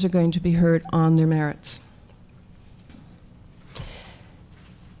matters are going to be heard on their merits.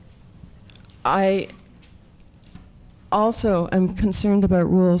 also am concerned about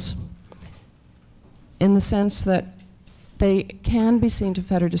rules in the sense that they can be seen to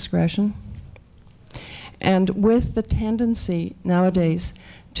fetter discretion. And with the tendency nowadays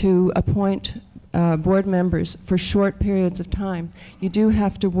to appoint board members for short periods of time, you do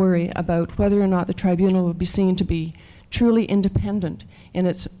have to worry about whether or not the tribunal will be seen to be truly independent in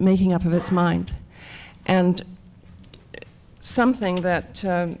its making up of its mind. And something that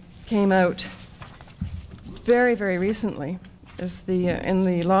came out very, very recently is in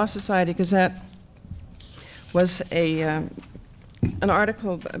the Law Society Gazette was an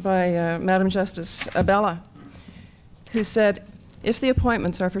article by Madam Justice Abella, who said, if the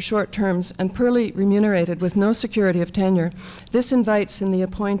appointments are for short terms and poorly remunerated with no security of tenure, this invites in the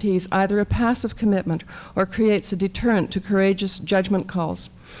appointees either a passive commitment or creates a deterrent to courageous judgment calls.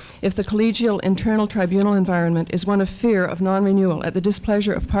 If the collegial internal tribunal environment is one of fear of non-renewal at the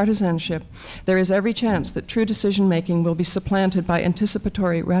displeasure of partisanship, there is every chance that true decision-making will be supplanted by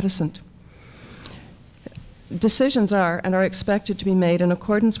anticipatory reticence. Decisions are and are expected to be made in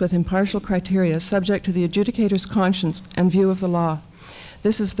accordance with impartial criteria subject to the adjudicator's conscience and view of the law.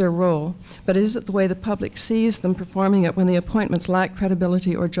 This is their role, but is it the way the public sees them performing it when the appointments lack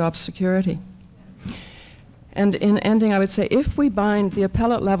credibility or job security? And in ending, I would say, if we bind the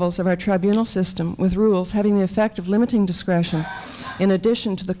appellate levels of our tribunal system with rules having the effect of limiting discretion, in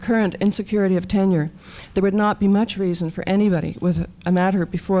addition to the current insecurity of tenure, there would not be much reason for anybody with a matter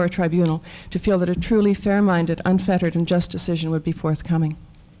before a tribunal to feel that a truly fair-minded, unfettered, and just decision would be forthcoming.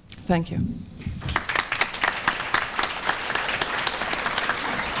 Thank you.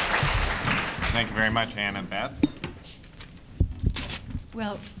 Thank you very much, Ann and Beth.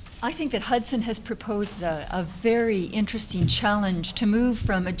 Well, I think that Hudson has proposed a very interesting challenge to move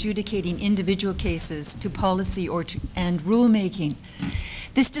from adjudicating individual cases to policy and rulemaking.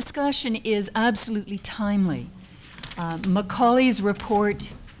 This discussion is absolutely timely. Macaulay's report,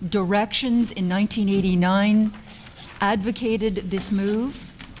 Directions in 1989, advocated this move.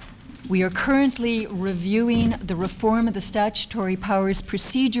 We are currently reviewing the reform of the Statutory Powers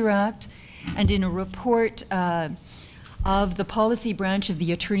Procedure Act, and in a report of the policy branch of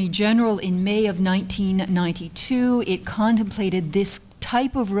the Attorney General in May of 1992. It contemplated this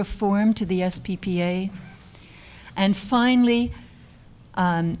type of reform to the SPPA. And finally,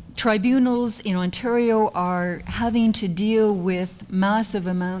 tribunals in Ontario are having to deal with massive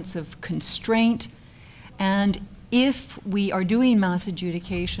amounts of constraint. And if we are doing mass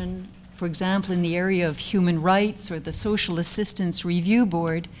adjudication, for example, in the area of human rights or the Social Assistance Review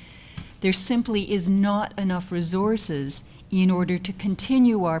Board, there simply is not enough resources in order to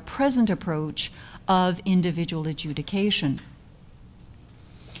continue our present approach of individual adjudication.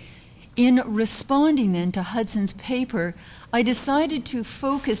 In responding then to Hudson's paper, I decided to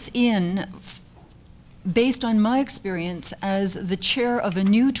focus in, based on my experience as the chair of a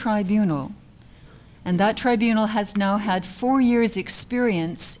new tribunal, and that tribunal has now had 4 years'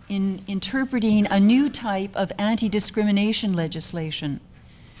 experience in interpreting a new type of anti-discrimination legislation.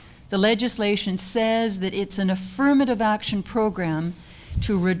 The legislation says that it's an affirmative action program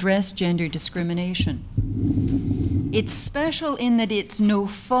to redress gender discrimination. It's special in that it's no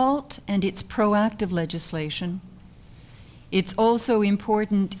fault and it's proactive legislation. It's also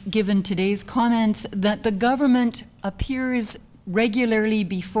important, given today's comments, that the government appears regularly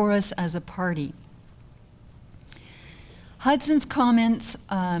before us as a party. Hudson's comments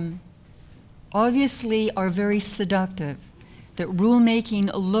obviously are very seductive. That rulemaking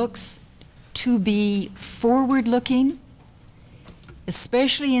looks to be forward-looking,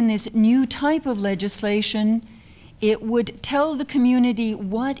 especially in this new type of legislation. It would tell the community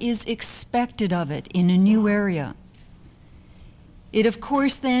what is expected of it in a new area. It, of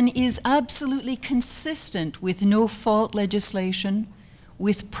course, then is absolutely consistent with no-fault legislation,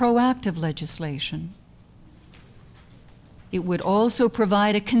 with proactive legislation. It would also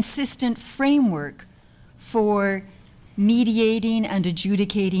provide a consistent framework for mediating and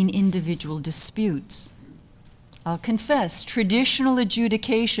adjudicating individual disputes. I'll confess, traditional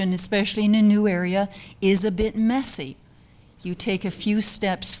adjudication, especially in a new area, is a bit messy. You take a few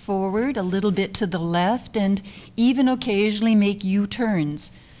steps forward, a little bit to the left, and even occasionally make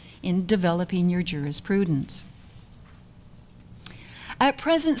U-turns in developing your jurisprudence. At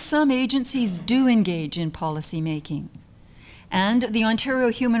present, some agencies do engage in policy making. And the Ontario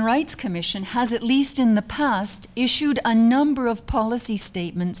Human Rights Commission has, at least in the past, issued a number of policy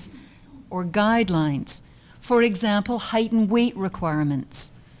statements or guidelines. For example, height and weight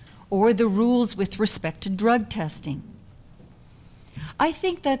requirements, or the rules with respect to drug testing. I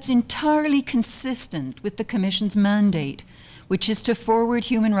think that's entirely consistent with the Commission's mandate, which is to forward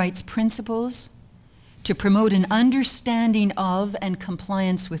human rights principles, to promote an understanding of and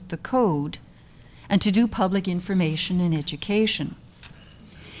compliance with the code, and to do public information and education.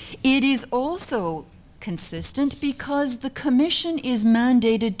 It is also consistent because the Commission is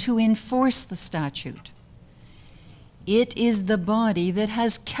mandated to enforce the statute. It is the body that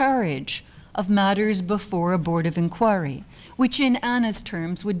has carriage of matters before a board of inquiry, which in Anna's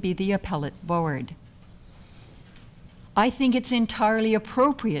terms would be the appellate board. I think it's entirely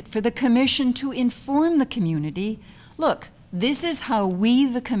appropriate for the Commission to inform the community, look, this is how we,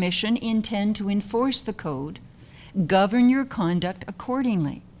 the Commission, intend to enforce the code. Govern your conduct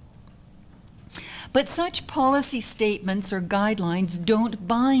accordingly. But such policy statements or guidelines don't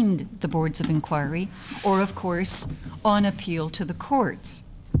bind the boards of inquiry or, of course, on appeal to the courts.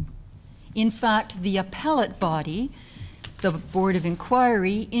 In fact, the appellate body, the Board of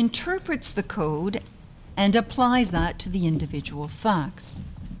Inquiry, interprets the code and applies that to the individual facts.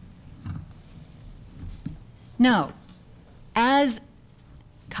 Now, as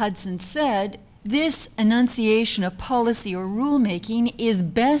Hudson said, this enunciation of policy or rulemaking is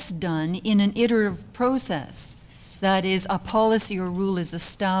best done in an iterative process. That is, a policy or rule is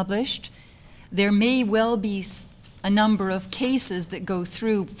established. There may well be a number of cases that go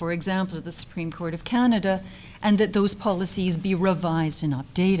through, for example, the Supreme Court of Canada, and that those policies be revised and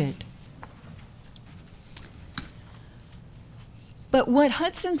updated. But what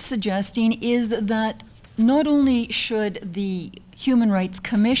Hudson's suggesting is that not only should the Human Rights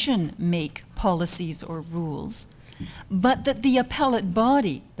Commission make policies or rules, but that the appellate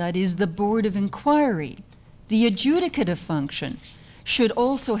body, that is the Board of Inquiry, the adjudicative function, should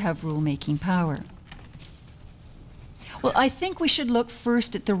also have rulemaking power. Well, I think we should look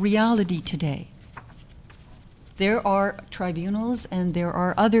first at the reality today. There are tribunals and there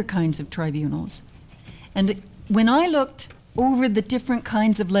are other kinds of tribunals. And when I looked over the different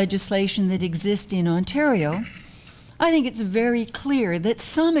kinds of legislation that exist in Ontario, I think it's very clear that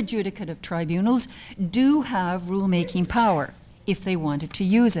some adjudicative tribunals do have rulemaking power if they wanted to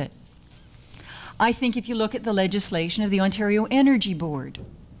use it. I think if you look at the legislation of the Ontario Energy Board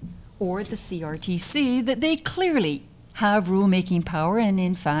or the CRTC, that they clearly have rulemaking power and,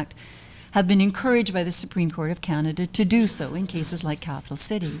 in fact, have been encouraged by the Supreme Court of Canada to do so in cases like capital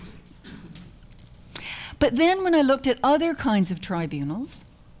cities. But then when I looked at other kinds of tribunals,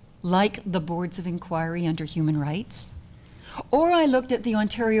 like the boards of inquiry under human rights, or I looked at the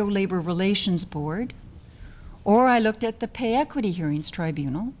Ontario Labour Relations Board, or I looked at the Pay Equity Hearings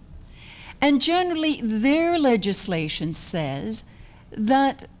Tribunal, and generally their legislation says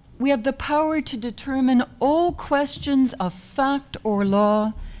that we have the power to determine all questions of fact or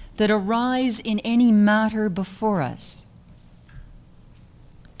law that arise in any matter before us.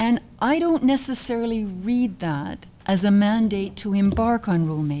 And I don't necessarily read that as a mandate to embark on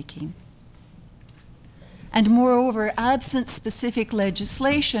rulemaking. And moreover, absent specific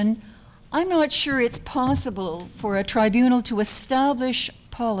legislation, I'm not sure it's possible for a tribunal to establish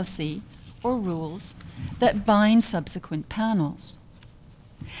policy or rules that bind subsequent panels.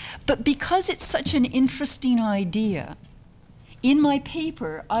 But because it's such an interesting idea, in my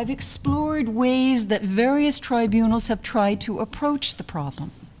paper, I've explored ways that various tribunals have tried to approach the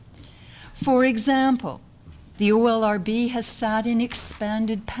problem. For example, the OLRB has sat in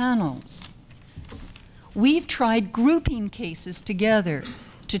expanded panels. We've tried grouping cases together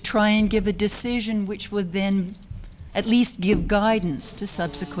to try and give a decision which would then at least give guidance to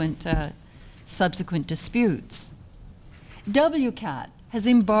subsequent disputes. WCAT has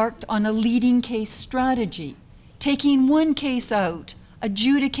embarked on a leading case strategy, taking one case out,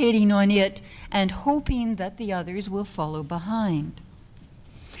 adjudicating on it, and hoping that the others will follow behind.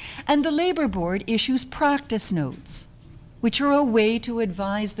 And the Labour Board issues practice notes, which are a way to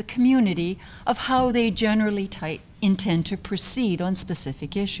advise the community of how they generally intend to proceed on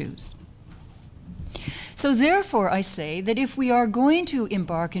specific issues. So therefore, I say that if we are going to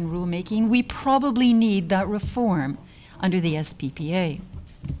embark in rulemaking, we probably need that reform under the SPPA.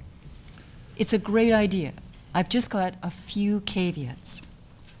 It's a great idea. I've just got a few caveats.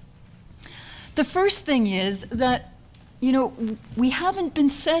 The first thing is that, you know, we haven't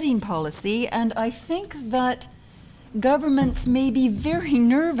been setting policy, and I think that governments may be very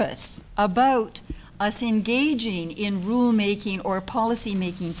nervous about us engaging in rulemaking or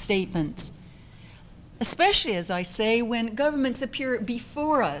policy-making statements, especially, as I say, when governments appear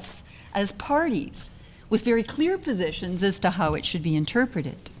before us as parties with very clear positions as to how it should be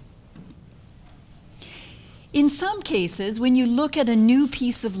interpreted. In some cases, when you look at a new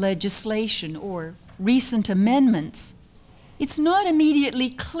piece of legislation or recent amendments, it's not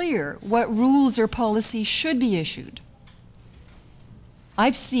immediately clear what rules or policies should be issued.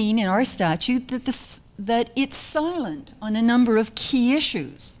 I've seen in our statute that that it's silent on a number of key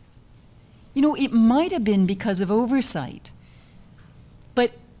issues. You know, it might have been because of oversight,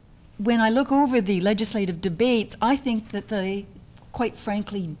 but when I look over the legislative debates, I think that they, quite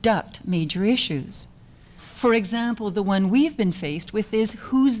frankly, ducked major issues. For example, the one we've been faced with is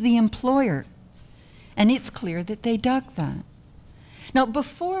who's the employer? And it's clear that they ducked that. Now,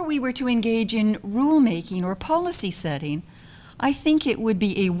 before we were to engage in rulemaking or policy setting, I think it would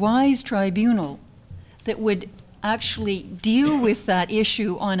be a wise tribunal that would actually deal with that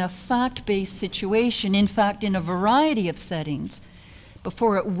issue on a fact-based situation, in fact, in a variety of settings,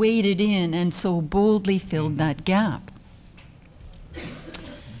 before it waded in and so boldly filled that gap.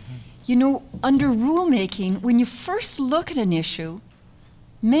 You know, under rulemaking, when you first look at an issue,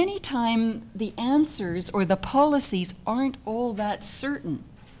 many times the answers or the policies aren't all that certain.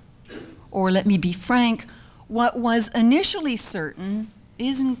 Or let me be frank, what was initially certain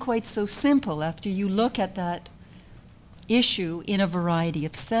isn't quite so simple after you look at that issue in a variety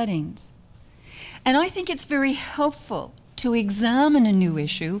of settings. And I think it's very helpful to examine a new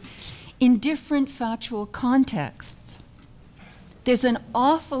issue in different factual contexts. There's an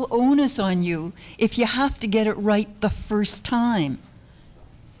awful onus on you if you have to get it right the first time.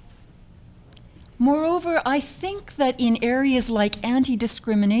 Moreover, I think that in areas like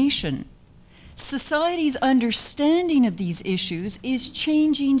anti-discrimination, society's understanding of these issues is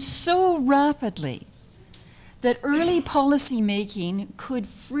changing so rapidly that early policy making could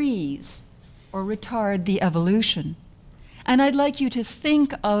freeze or retard the evolution. And I'd like you to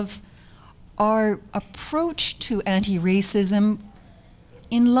think of our approach to anti-racism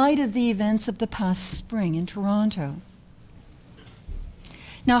in light of the events of the past spring in Toronto.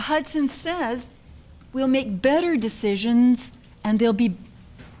 Now, Hudson says we'll make better decisions and they'll be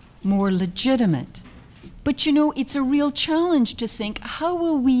more legitimate. But you know, it's a real challenge to think, how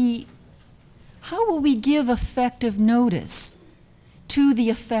will we give effective notice to the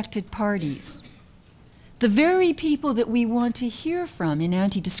affected parties? The very people that we want to hear from in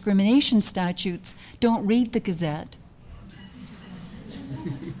anti-discrimination statutes don't read the Gazette.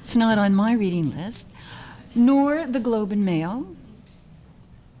 It's not on my reading list, nor the Globe and Mail.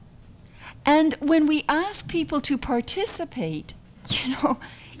 And when we ask people to participate, you know,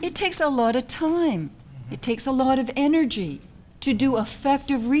 it takes a lot of time. It takes a lot of energy to do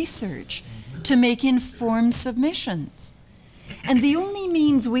effective research, to make informed submissions. And the only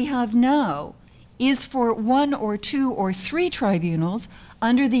means we have now is for 1 or 2 or 3 tribunals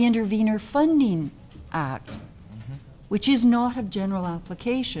under the Intervenor Funding Act, which is not of general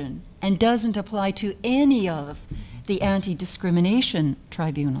application and doesn't apply to any of the anti-discrimination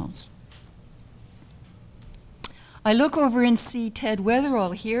tribunals. I look over and see Ted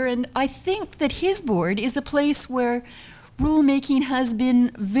Weatherall here, and I think that his board is a place where rulemaking has been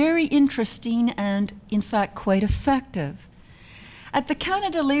very interesting and, in fact, quite effective. At the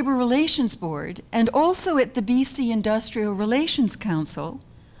Canada Labour Relations Board and also at the BC Industrial Relations Council,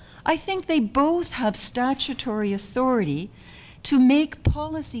 I think they both have statutory authority to make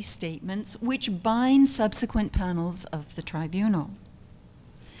policy statements which bind subsequent panels of the tribunal.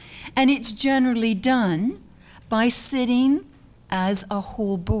 And it's generally done by sitting as a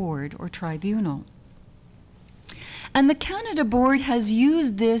whole board or tribunal. And the Canada Board has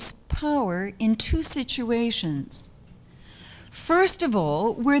used this power in 2 situations. First of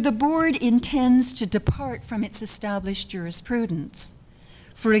all, where the board intends to depart from its established jurisprudence.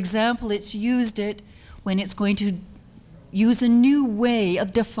 For example, it's used it when it's going to use a new way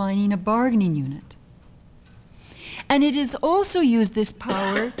of defining a bargaining unit. And it has also used this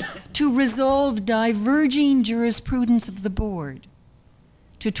power to resolve diverging jurisprudence of the board,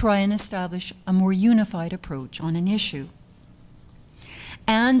 to try and establish a more unified approach on an issue.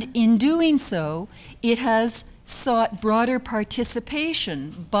 And in doing so, it has sought broader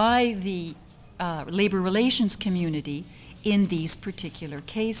participation by the labor relations community in these particular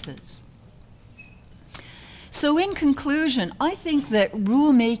cases. So in conclusion, I think that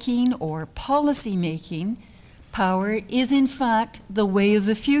rulemaking or policy making power is in fact the way of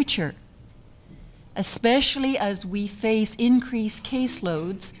the future, especially as we face increased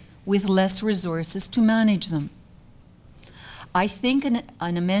caseloads with less resources to manage them. I think an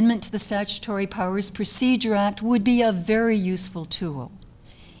amendment to the Statutory Powers Procedure Act would be a very useful tool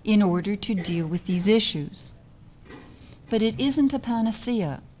in order to deal with these issues. But it isn't a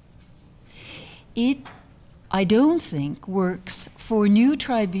panacea. It, I don't think, works for new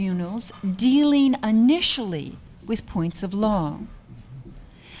tribunals dealing initially with points of law.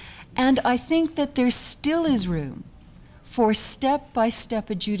 And I think that there still is room for step-by-step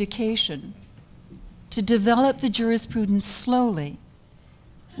adjudication to develop the jurisprudence slowly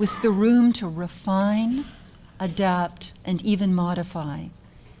with the room to refine, adapt, and even modify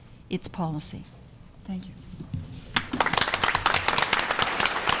its policy. Thank you.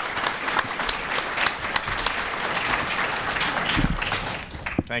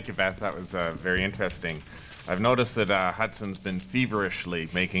 Thank you, Beth. That was very interesting. I've noticed that Hudson's been feverishly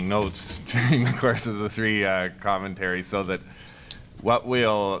making notes during the course of the three commentaries, so that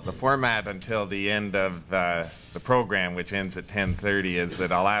the format until the end of the program, which ends at 10:30, is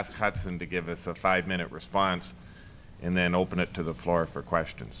that I'll ask Hudson to give us a 5-minute response and then open it to the floor for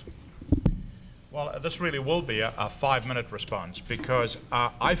questions. Well, this really will be a 5-minute response, because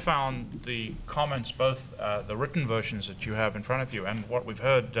I found the comments, both the written versions that you have in front of you and what we've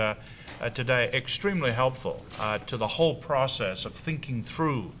heard today, extremely helpful to the whole process of thinking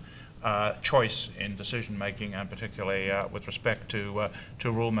through choice in decision making, and particularly with respect to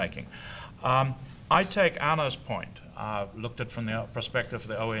rulemaking. I take Anna's point, looked at from the perspective of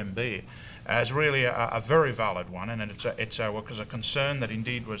the OMB, as really a very valid one, and it's a concern that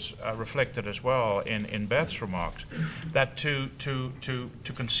indeed was reflected as well in Beth's remarks, that to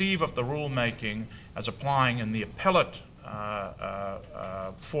conceive of the rulemaking as applying in the appellate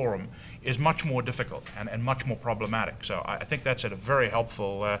forum is much more difficult and much more problematic. So I think that's a very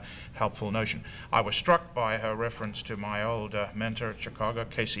helpful notion. I was struck by her reference to my old mentor at Chicago,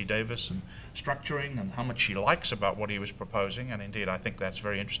 Casey Davis, and structuring and how much she likes about what he was proposing. And indeed, I think that's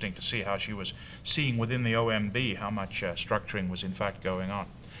very interesting to see how she was seeing within the OMB how much structuring was in fact going on.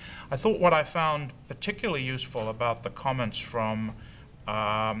 I thought what I found particularly useful about the comments from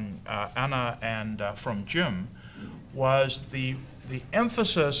Anna and from Jim was the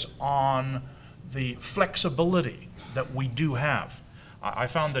emphasis on the flexibility that we do have. I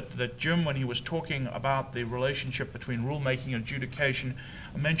found that Jim, when he was talking about the relationship between rulemaking and adjudication,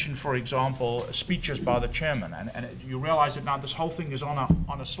 mentioned, for example, speeches by the chairman. And you realize that now this whole thing is on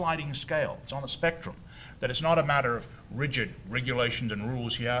a sliding scale. It's on a spectrum. That it's not a matter of rigid regulations and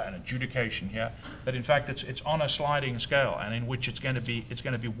rules here and adjudication here. That in fact it's on a sliding scale, and in which it's going to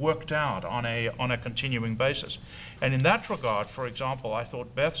be worked out on a continuing basis. And in that regard, for example, I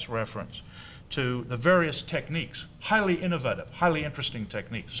thought Beth's reference to the various techniques, highly innovative, highly interesting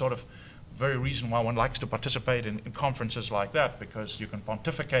techniques, sort of very reason why one likes to participate in conferences like that, because you can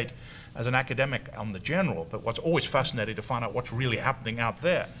pontificate as an academic on the general, but what's always fascinating to find out what's really happening out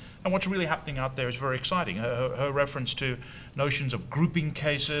there. And what's really happening out there is very exciting. Her reference to notions of grouping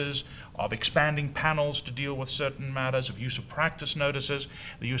cases, of expanding panels to deal with certain matters, of use of practice notices,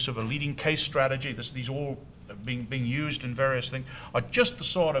 the use of a leading case strategy, these all being used in various things, are just the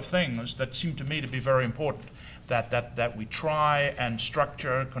sort of things that seem to me to be very important. That we try and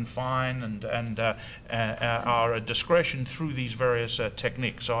structure, confine, and our discretion through these various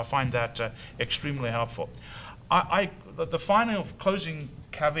techniques. So I find that extremely helpful. The final closing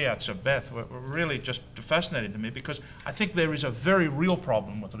caveats of Beth were really just fascinating to me, because I think there is a very real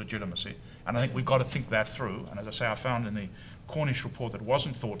problem with legitimacy, and I think we've got to think that through. And as I say, I found in the Cornish report that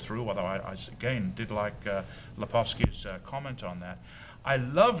wasn't thought through, although I again did like Lepofsky's comment on that. I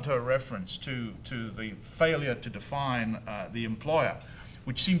loved her reference to the failure to define the employer,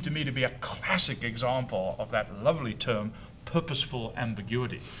 which seemed to me to be a classic example of that lovely term, purposeful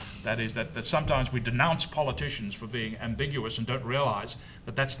ambiguity. That is, that sometimes we denounce politicians for being ambiguous and don't realize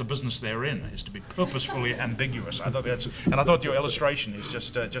that that's the business they're in, is to be purposefully ambiguous. I thought your illustration is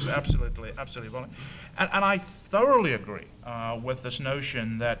just absolutely brilliant. And I thoroughly agree with this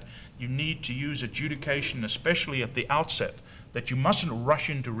notion that you need to use adjudication, especially at the outset, that you mustn't rush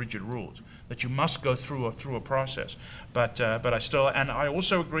into rigid rules, that you must go through a process. But I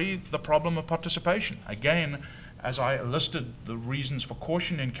also agree the problem of participation. Again, as I listed the reasons for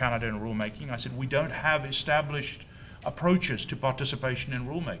caution in Canada in rulemaking, I said we don't have established approaches to participation in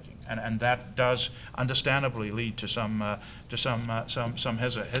rulemaking, and that does understandably lead to some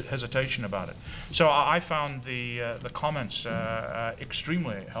hesitation about it. So I found the comments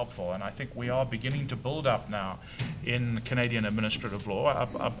extremely helpful, and I think we are beginning to build up now in Canadian administrative law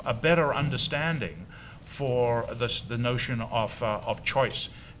a better understanding for the notion of choice.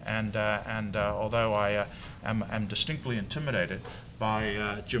 And although I am distinctly intimidated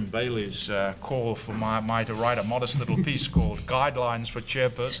by Jim Baillie's call for my to write a modest little piece called Guidelines for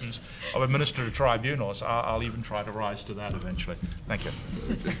Chairpersons of Administrative Tribunals, I'll even try to rise to that eventually. Thank you.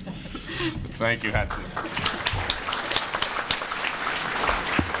 Thank you, Hudson.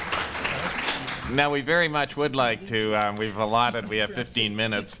 Now, we very much would like to, we have 15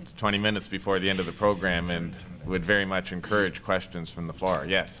 minutes, 20 minutes before the end of the program, and would very much encourage questions from the floor.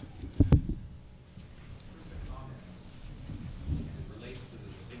 Yes?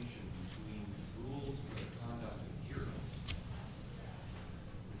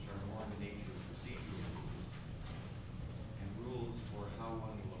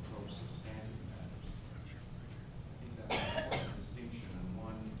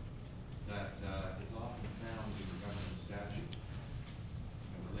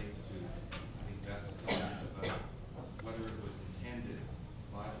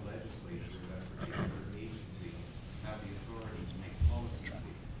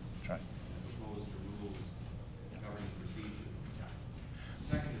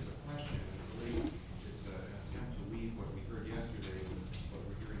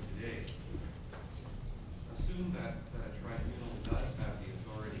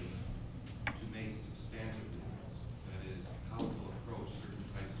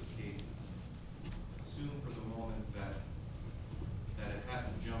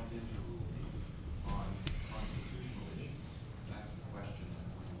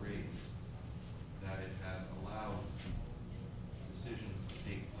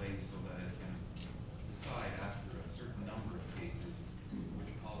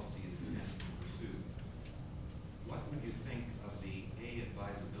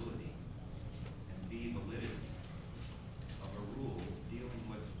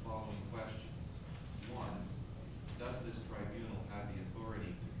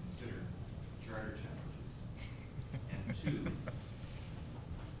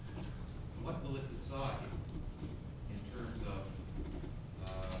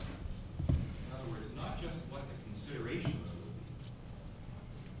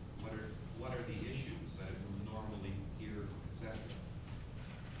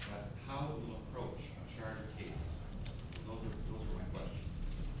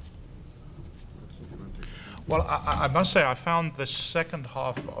 Well, I must say I found the second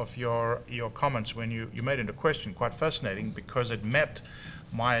half of your comments when you made it a question quite fascinating, because it met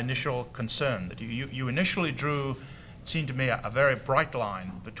my initial concern. That you initially drew, it seemed to me, a very bright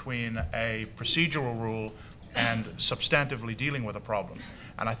line between a procedural rule and substantively dealing with a problem.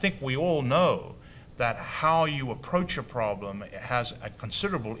 And I think we all know that how you approach a problem has a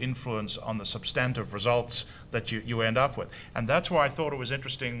considerable influence on the substantive results that you end up with. And that's why I thought it was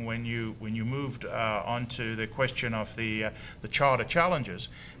interesting when you moved onto the question of the charter challenges,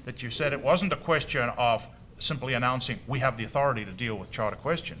 that you said it wasn't a question of simply announcing we have the authority to deal with charter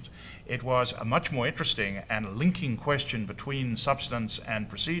questions. It was a much more interesting and linking question between substance and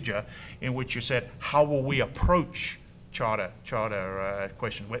procedure, in which you said, how will we approach charter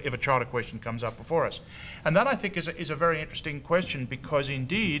question, if a charter question comes up before us? And that, I think, is a very interesting question, because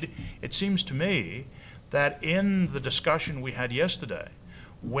indeed it seems to me that in the discussion we had yesterday,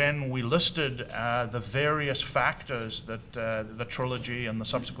 when we listed the various factors that the trilogy and the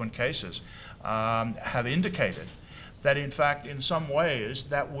subsequent cases have indicated, that in fact in some ways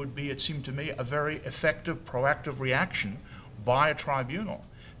that would be, it seemed to me, a very effective proactive reaction by a tribunal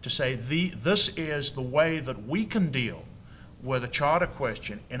to say this is the way that we can deal with a charter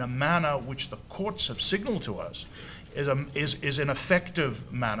question in a manner which the courts have signaled to us is an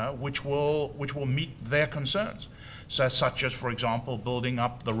effective manner which will meet their concerns. So, such as, for example, building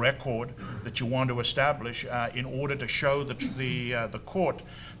up the record that you want to establish in order to show the court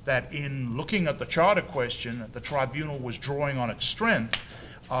that in looking at the charter question, the tribunal was drawing on its strength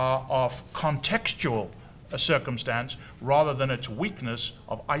of contextual circumstance rather than its weakness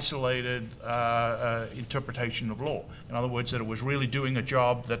of isolated interpretation of law. In other words, that it was really doing a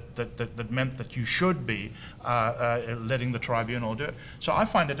job that meant that you should be letting the tribunal do it. So I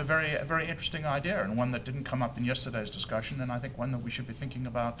find it a very interesting idea, and one that didn't come up in yesterday's discussion, and I think one that we should be thinking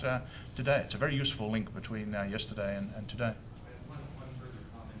about today. It's a very useful link between yesterday and today. One further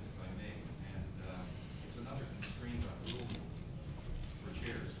comment, if I may, and it's another constraint on rule for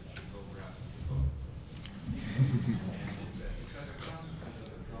chairs, which should go perhaps to the vote. And it's as a consequence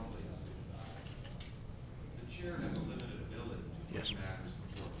of the Trump decision. The chair has a limited ability to bring matters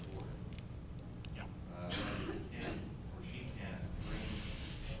before the board. Yeah. He can or she can bring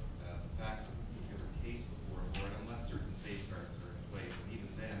the facts of a particular case before a board unless certain safeguards are in place. And even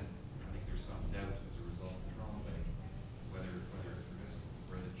then, I think there's some doubt as a result of Trump whether it's permissible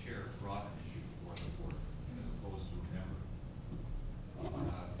where the chair brought an issue before the board as opposed to a member.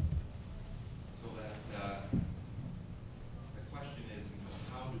 So that the question is,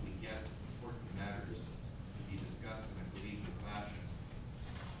 how do we get important matters to be discussed in a collegial fashion?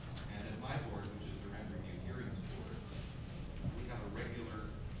 And at my board, which is the Rent Review Hearings Board, we have a regular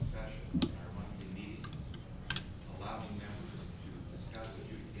session in our monthly meetings allowing members to discuss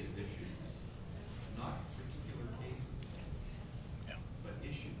adjudicated issues, not particular cases, but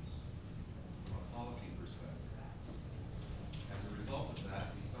issues from a policy perspective. As a result of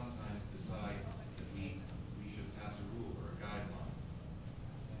that, we sometimes decide that we should pass a rule or a guideline.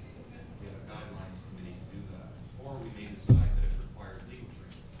 We have a guidelines committee to do that. Or we may decide that it requires legal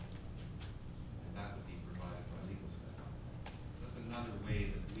training, and that would be provided by legal staff. That's another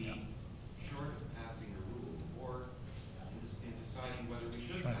way that we, short of passing a rule, or in deciding whether we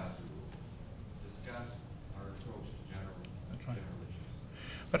should pass a rule, discuss our approach to general issues.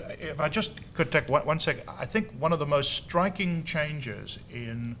 But if I just could take one second, I think one of the most striking changes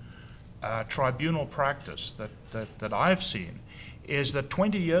in tribunal practice that I've seen is that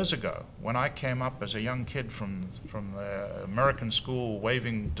 20 years ago, when I came up as a young kid from the American school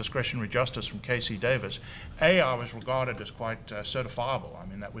waiving discretionary justice from K.C. Davis, I was regarded as quite certifiable. I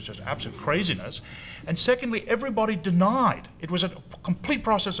mean, that was just absolute craziness. And secondly, everybody denied. It was a complete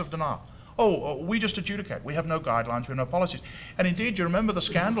process of denial. Oh, we just adjudicate. We have no guidelines, we have no policies. And indeed, you remember the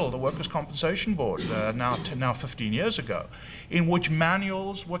scandal of the Workers' Compensation Board now 15 years ago, in which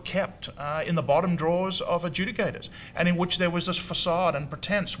manuals were kept in the bottom drawers of adjudicators, and in which there was this facade and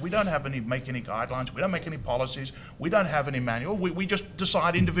pretense. We don't make any guidelines, we don't make any policies, we don't have any manual, we just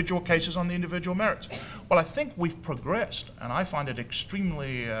decide individual cases on the individual merits. Well, I think we've progressed, and I find it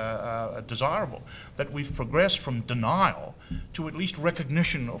extremely desirable that we've progressed from denial to at least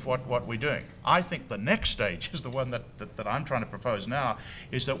recognition of what we're doing. I think the next stage is the one that I'm trying to propose now,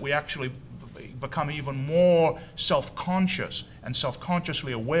 is that we actually become even more self-conscious and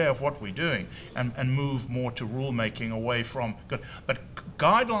self-consciously aware of what we're doing and move more to rulemaking away from good. But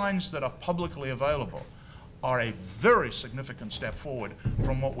guidelines that are publicly available are a very significant step forward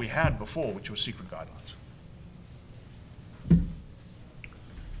from what we had before, which was secret guidelines.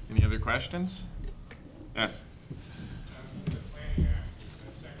 Any other questions? Yes. The Planning Act,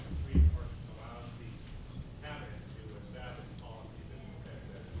 Section 3, of course, allows the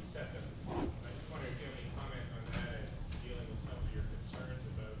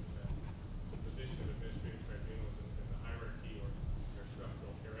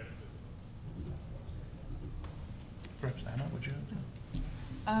Perhaps Anna, would you?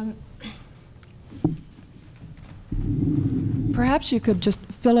 Perhaps you could just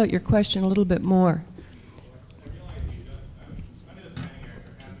fill out your question a little bit more.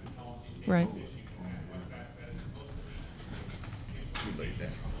 Right.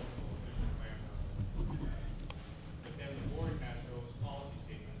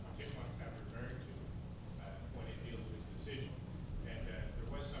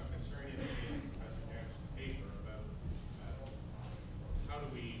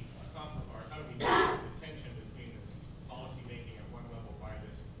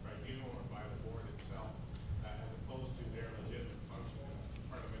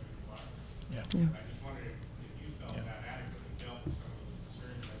 Yeah. I just wondered if you felt that adequately dealt with some of the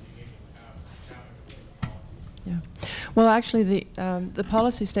concerns that being able to have with policies. Yeah. Well, actually, the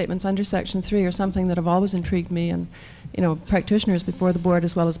policy statements under Section 3 are something that have always intrigued me and, you know, practitioners before the board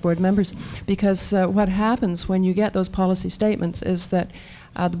as well as board members, because what happens when you get those policy statements is that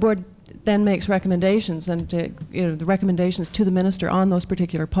the board then makes recommendations, and you know, the recommendations to the minister on those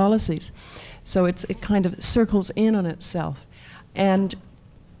particular policies. So it kind of circles in on itself, and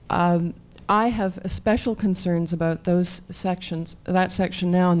I have special concerns about those sections, that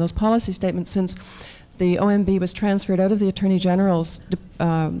section now, and those policy statements, since the OMB was transferred out of the Attorney General's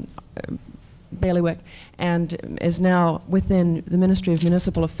bailiwick and is now within the Ministry of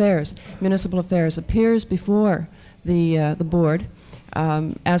Municipal Affairs. Municipal Affairs appears before the board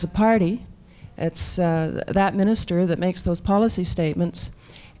as a party. It's that minister that makes those policy statements,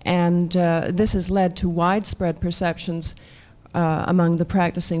 and this has led to widespread perceptions among the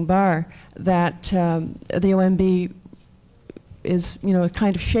practicing bar that the OMB is, you know,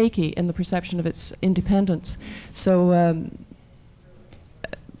 kind of shaky in the perception of its independence. So,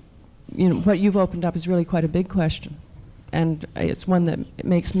 you know, what you've opened up is really quite a big question, and it's one that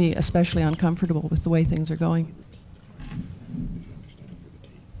makes me especially uncomfortable with the way things are going.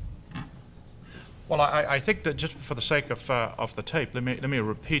 Well, I think that just for the sake of the tape, let me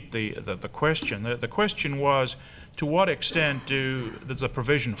repeat the question. The question was, to what extent do the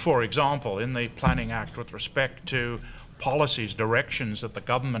provision, for example, in the Planning Act with respect to policies, directions that the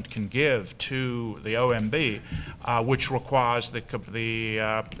government can give to the OMB, which requires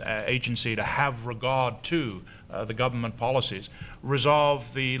the agency to have regard to the government policies, resolve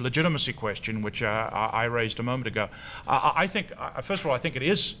the legitimacy question, which I raised a moment ago. I think, first of all, I think it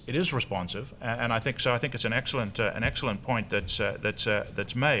is responsive, and I think so. I think it's an excellent point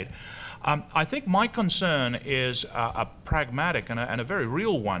that's made. I think my concern is a pragmatic and a very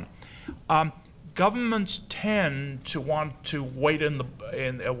real one. Governments tend to want to wait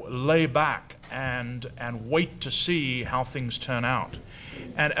lay back and wait to see how things turn out,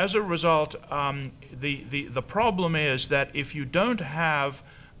 and as a result, the problem is that if you don't have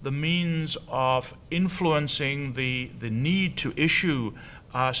the means of influencing the need to issue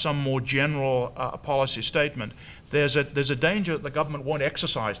some more general policy statement, there's a danger that the government won't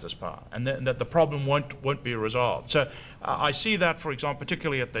exercise this power, and that the problem won't be resolved. So I see that, for example,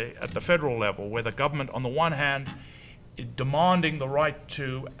 particularly at the federal level, where the government, on the one hand, is demanding the right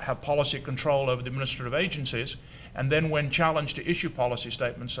to have policy control over the administrative agencies, and then when challenged to issue policy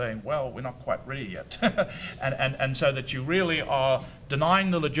statements saying, well, we're not quite ready yet. and so that you really are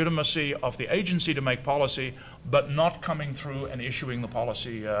denying the legitimacy of the agency to make policy, but not coming through and issuing the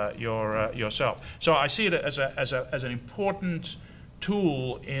policy yourself. So I see it as an important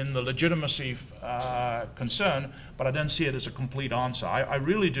tool in the legitimacy concern, but I don't see it as a complete answer. I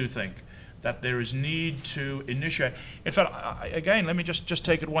really do think that there is need to initiate. In fact, again, let me just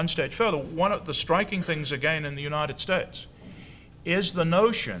take it one stage further. One of the striking things, again, in the United States is the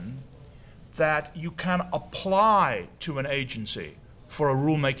notion that you can apply to an agency for a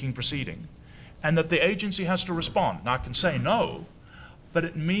rulemaking proceeding, and that the agency has to respond. Now, I can say no, but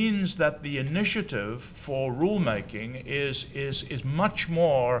it means that the initiative for rulemaking is much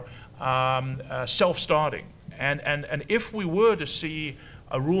more self-starting. And if we were to see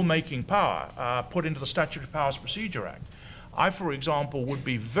a rulemaking power put into the Statutory Powers Procedure Act, I, for example, would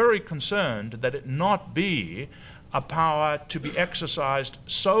be very concerned that it not be a power to be exercised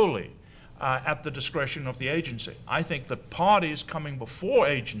solely at the discretion of the agency. I think that parties coming before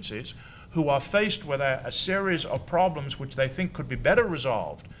agencies who are faced with a series of problems which they think could be better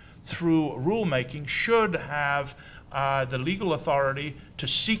resolved through rulemaking should have the legal authority to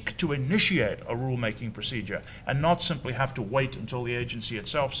seek to initiate a rulemaking procedure and not simply have to wait until the agency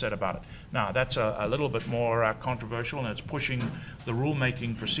itself said about it. Now, that's a little bit more controversial, and it's pushing the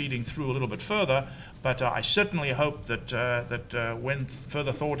rulemaking proceeding through a little bit further, but I certainly hope that when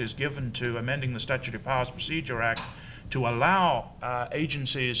further thought is given to amending the Statutory Powers Procedure Act to allow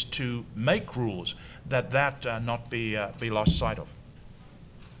agencies to make rules, that not be lost sight of.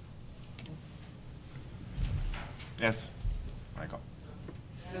 Yes, Michael.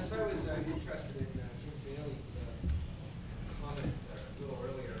 Yes, I was interested in Jim Baillie's comment a little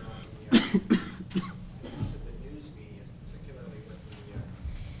earlier on the use of the news media, particularly with the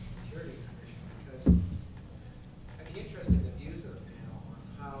Securities Commission, because I'd be interested in the views of the panel on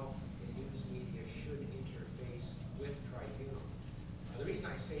how the news media should interface with tribunals. The reason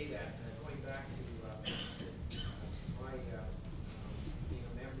I say that, going back to my being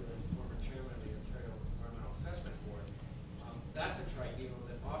a member and former chairman of the Ontario Environmental Assessment Board, that's a tribunal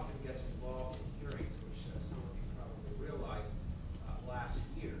that often gets involved in hearings, which some of you probably realize last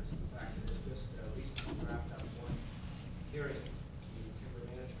year. So in fact, it has just recently wrapped up one hearing, the Timber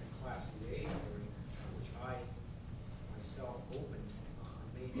Management Class A hearing, which I myself opened on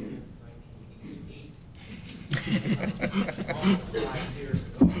May 10th, 1988, almost 5 years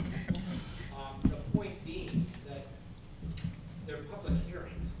ago. The point being that they're public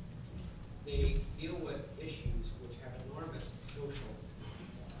hearings. They deal with issues which have enormous social,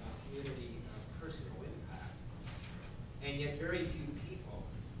 community, personal impact, and yet very few people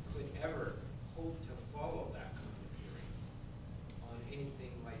could ever hope to follow that kind of hearing on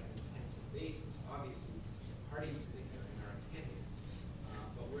anything like an intensive basis. Obviously, the parties to the hearing are attending,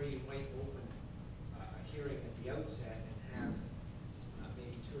 but where you might open a hearing at the outset and have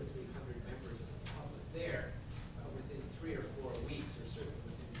maybe 200 or 300 members of the public there, within 3 or 4 weeks, or certainly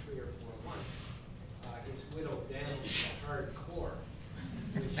within 3 or 4 months, it's whittled down to the hardcore,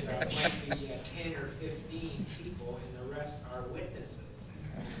 which might be 10 or 15 people, and the rest are witnesses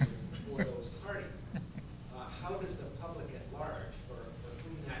for those parties. How does the public at large, for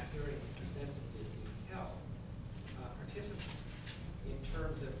whom that hearing ostensibly is being held, participate in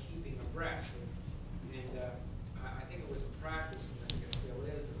terms of keeping abreast? And I think it was a practice, and I think it still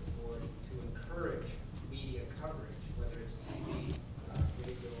is, of the board, to encourage media coverage, whether it's TV,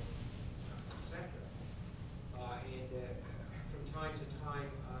 radio, etc. And from time to time,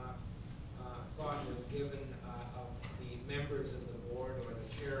 thought was given of the members of the board or the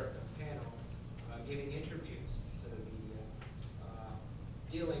chair of the panel giving interviews to the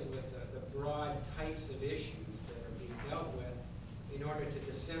dealing with the broad types of issues that are being dealt with in order to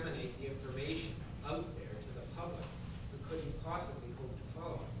disseminate the information out there to the public who couldn't possibly hope to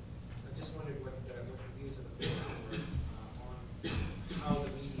follow it. I just wondered what the views of the panel were on how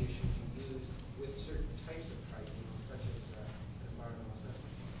the media should be used with certain types of tribunals, such as an environmental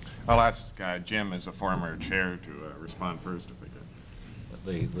assessment. I'll ask Jim, as a former chair, to respond first, if I could.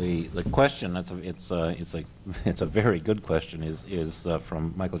 The question, it's a very good question, is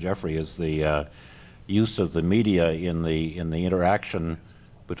from Michael Jeffrey, is the use of the media in the interaction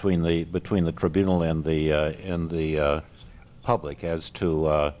between the tribunal and the public, as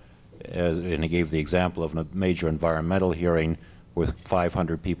to and he gave the example of a major environmental hearing with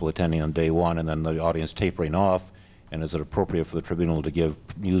 500 people attending on day one, and then the audience tapering off. And is it appropriate for the tribunal to give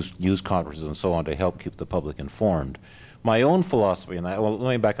news conferences and so on to help keep the public informed? My own philosophy in that, well,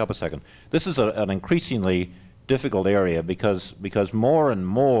 let me back up a second. This is an increasingly difficult area because more and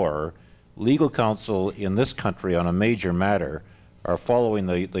more legal counsel in this country on a major matter are following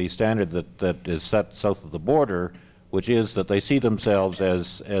the standard that is set south of the border, which is that they see themselves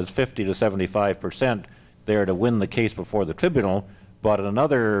as 50 to 75% there to win the case before the tribunal, but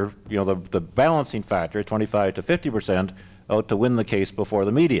another, the balancing factor, 25 to 50%, out to win the case before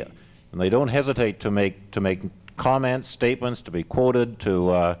the media. And they don't hesitate to make comments, statements, to be quoted,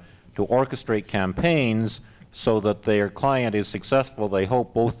 to orchestrate campaigns so that their client is successful, they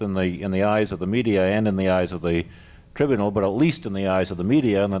hope, both in the eyes of the media and in the eyes of the tribunal, but at least in the eyes of the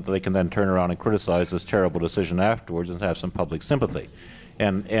media, and that they can then turn around and criticize this terrible decision afterwards and have some public sympathy.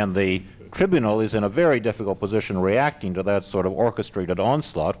 And the tribunal is in a very difficult position reacting to that sort of orchestrated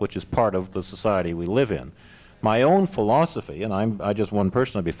onslaught, which is part of the society we live in. My own philosophy, and I just one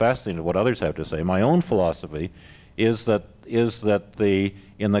person, I'd be fascinated what others have to say, my own philosophy is that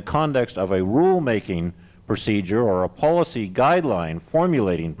in the context of a rulemaking procedure or a policy guideline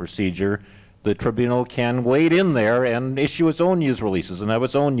formulating procedure, the tribunal can wade in there and issue its own news releases and have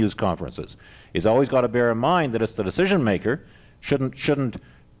its own news conferences. It's always got to bear in mind that it's the decision maker, shouldn't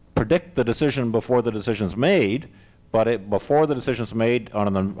predict the decision before the decision's made, but before the decision's made on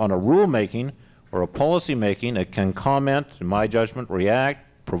a rulemaking or a policy making, it can comment, in my judgment, react,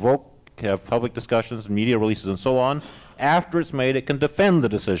 provoke, have public discussions, media releases, and so on. After it's made, it can defend the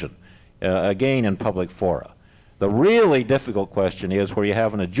decision, again in public fora. The really difficult question is where you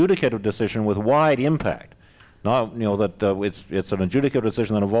have an adjudicative decision with wide impact. Not, that it's an adjudicative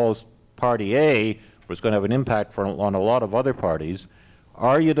decision that involves party A where it's going to have an impact on a lot of other parties.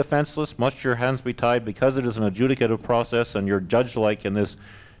 Are you defenseless? Must your hands be tied because it is an adjudicative process and you're judge-like in this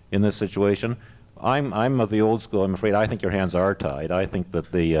situation? I'm of the old school. I'm afraid I think your hands are tied. I think that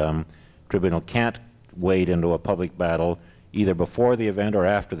the tribunal can't wade into a public battle either before the event or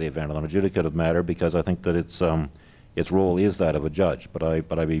after the event on an adjudicative matter, because I think that its role is that of a judge. But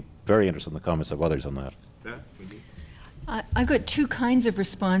I'd be very interested in the comments of others on that. I've got two kinds of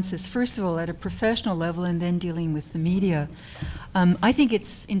responses. First of all, at a professional level, and then dealing with the media. I think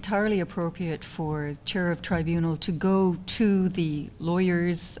it's entirely appropriate for chair of tribunal to go to the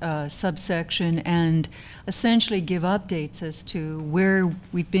lawyers subsection and essentially give updates as to where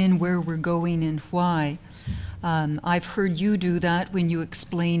we've been, where we're going, and why. I've heard you do that when you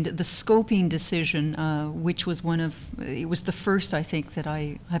explained the scoping decision, which was it was the first, I think, that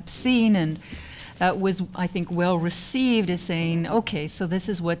I have seen, and that was, I think, well received as saying, okay, so this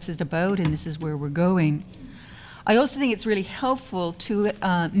is what it's about and this is where we're going. I also think it's really helpful to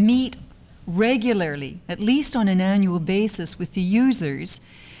meet regularly, at least on an annual basis, with the users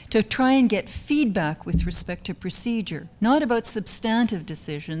to try and get feedback with respect to procedure. Not about substantive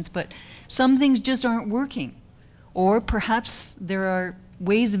decisions, but some things just aren't working. Or perhaps there are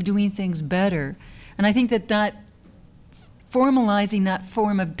ways of doing things better. And I think that formalizing that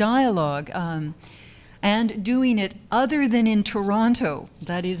form of dialogue and doing it other than in Toronto,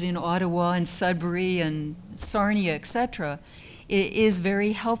 that is in Ottawa and Sudbury and Sarnia, etc., is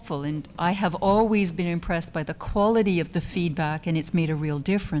very helpful. And I have always been impressed by the quality of the feedback, and it's made a real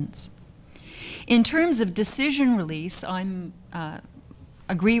difference. In terms of decision release, I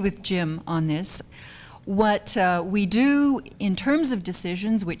agree with Jim on this. What we do in terms of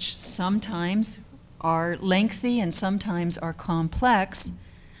decisions, which sometimes are lengthy and sometimes are complex,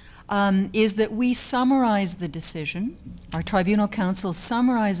 is that we summarize the decision. Our tribunal counsel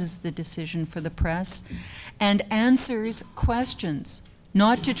summarizes the decision for the press and answers questions,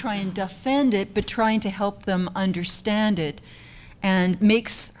 not to try and defend it, but trying to help them understand it, and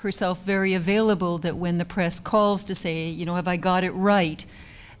makes herself very available that when the press calls to say, you know, have I got it right,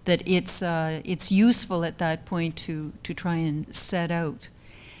 that it's useful at that point to try and set out.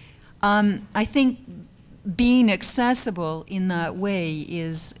 I think being accessible in that way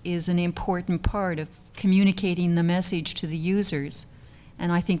is an important part of communicating the message to the users,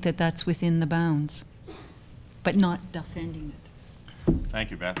 and I think that that's within the bounds, but not defending it.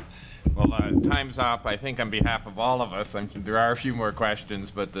 Thank you, Beth. Well, time's up. I think on behalf of all of us, there are a few more questions,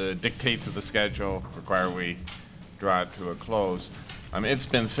 but the dictates of the schedule require we draw it to a close. It's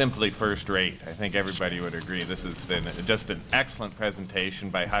been simply first rate. I think everybody would agree. This has been just an excellent presentation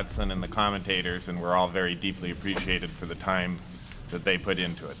by Hudson and the commentators, and we're all very deeply appreciated for the time that they put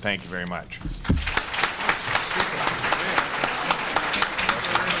into it. Thank you very much.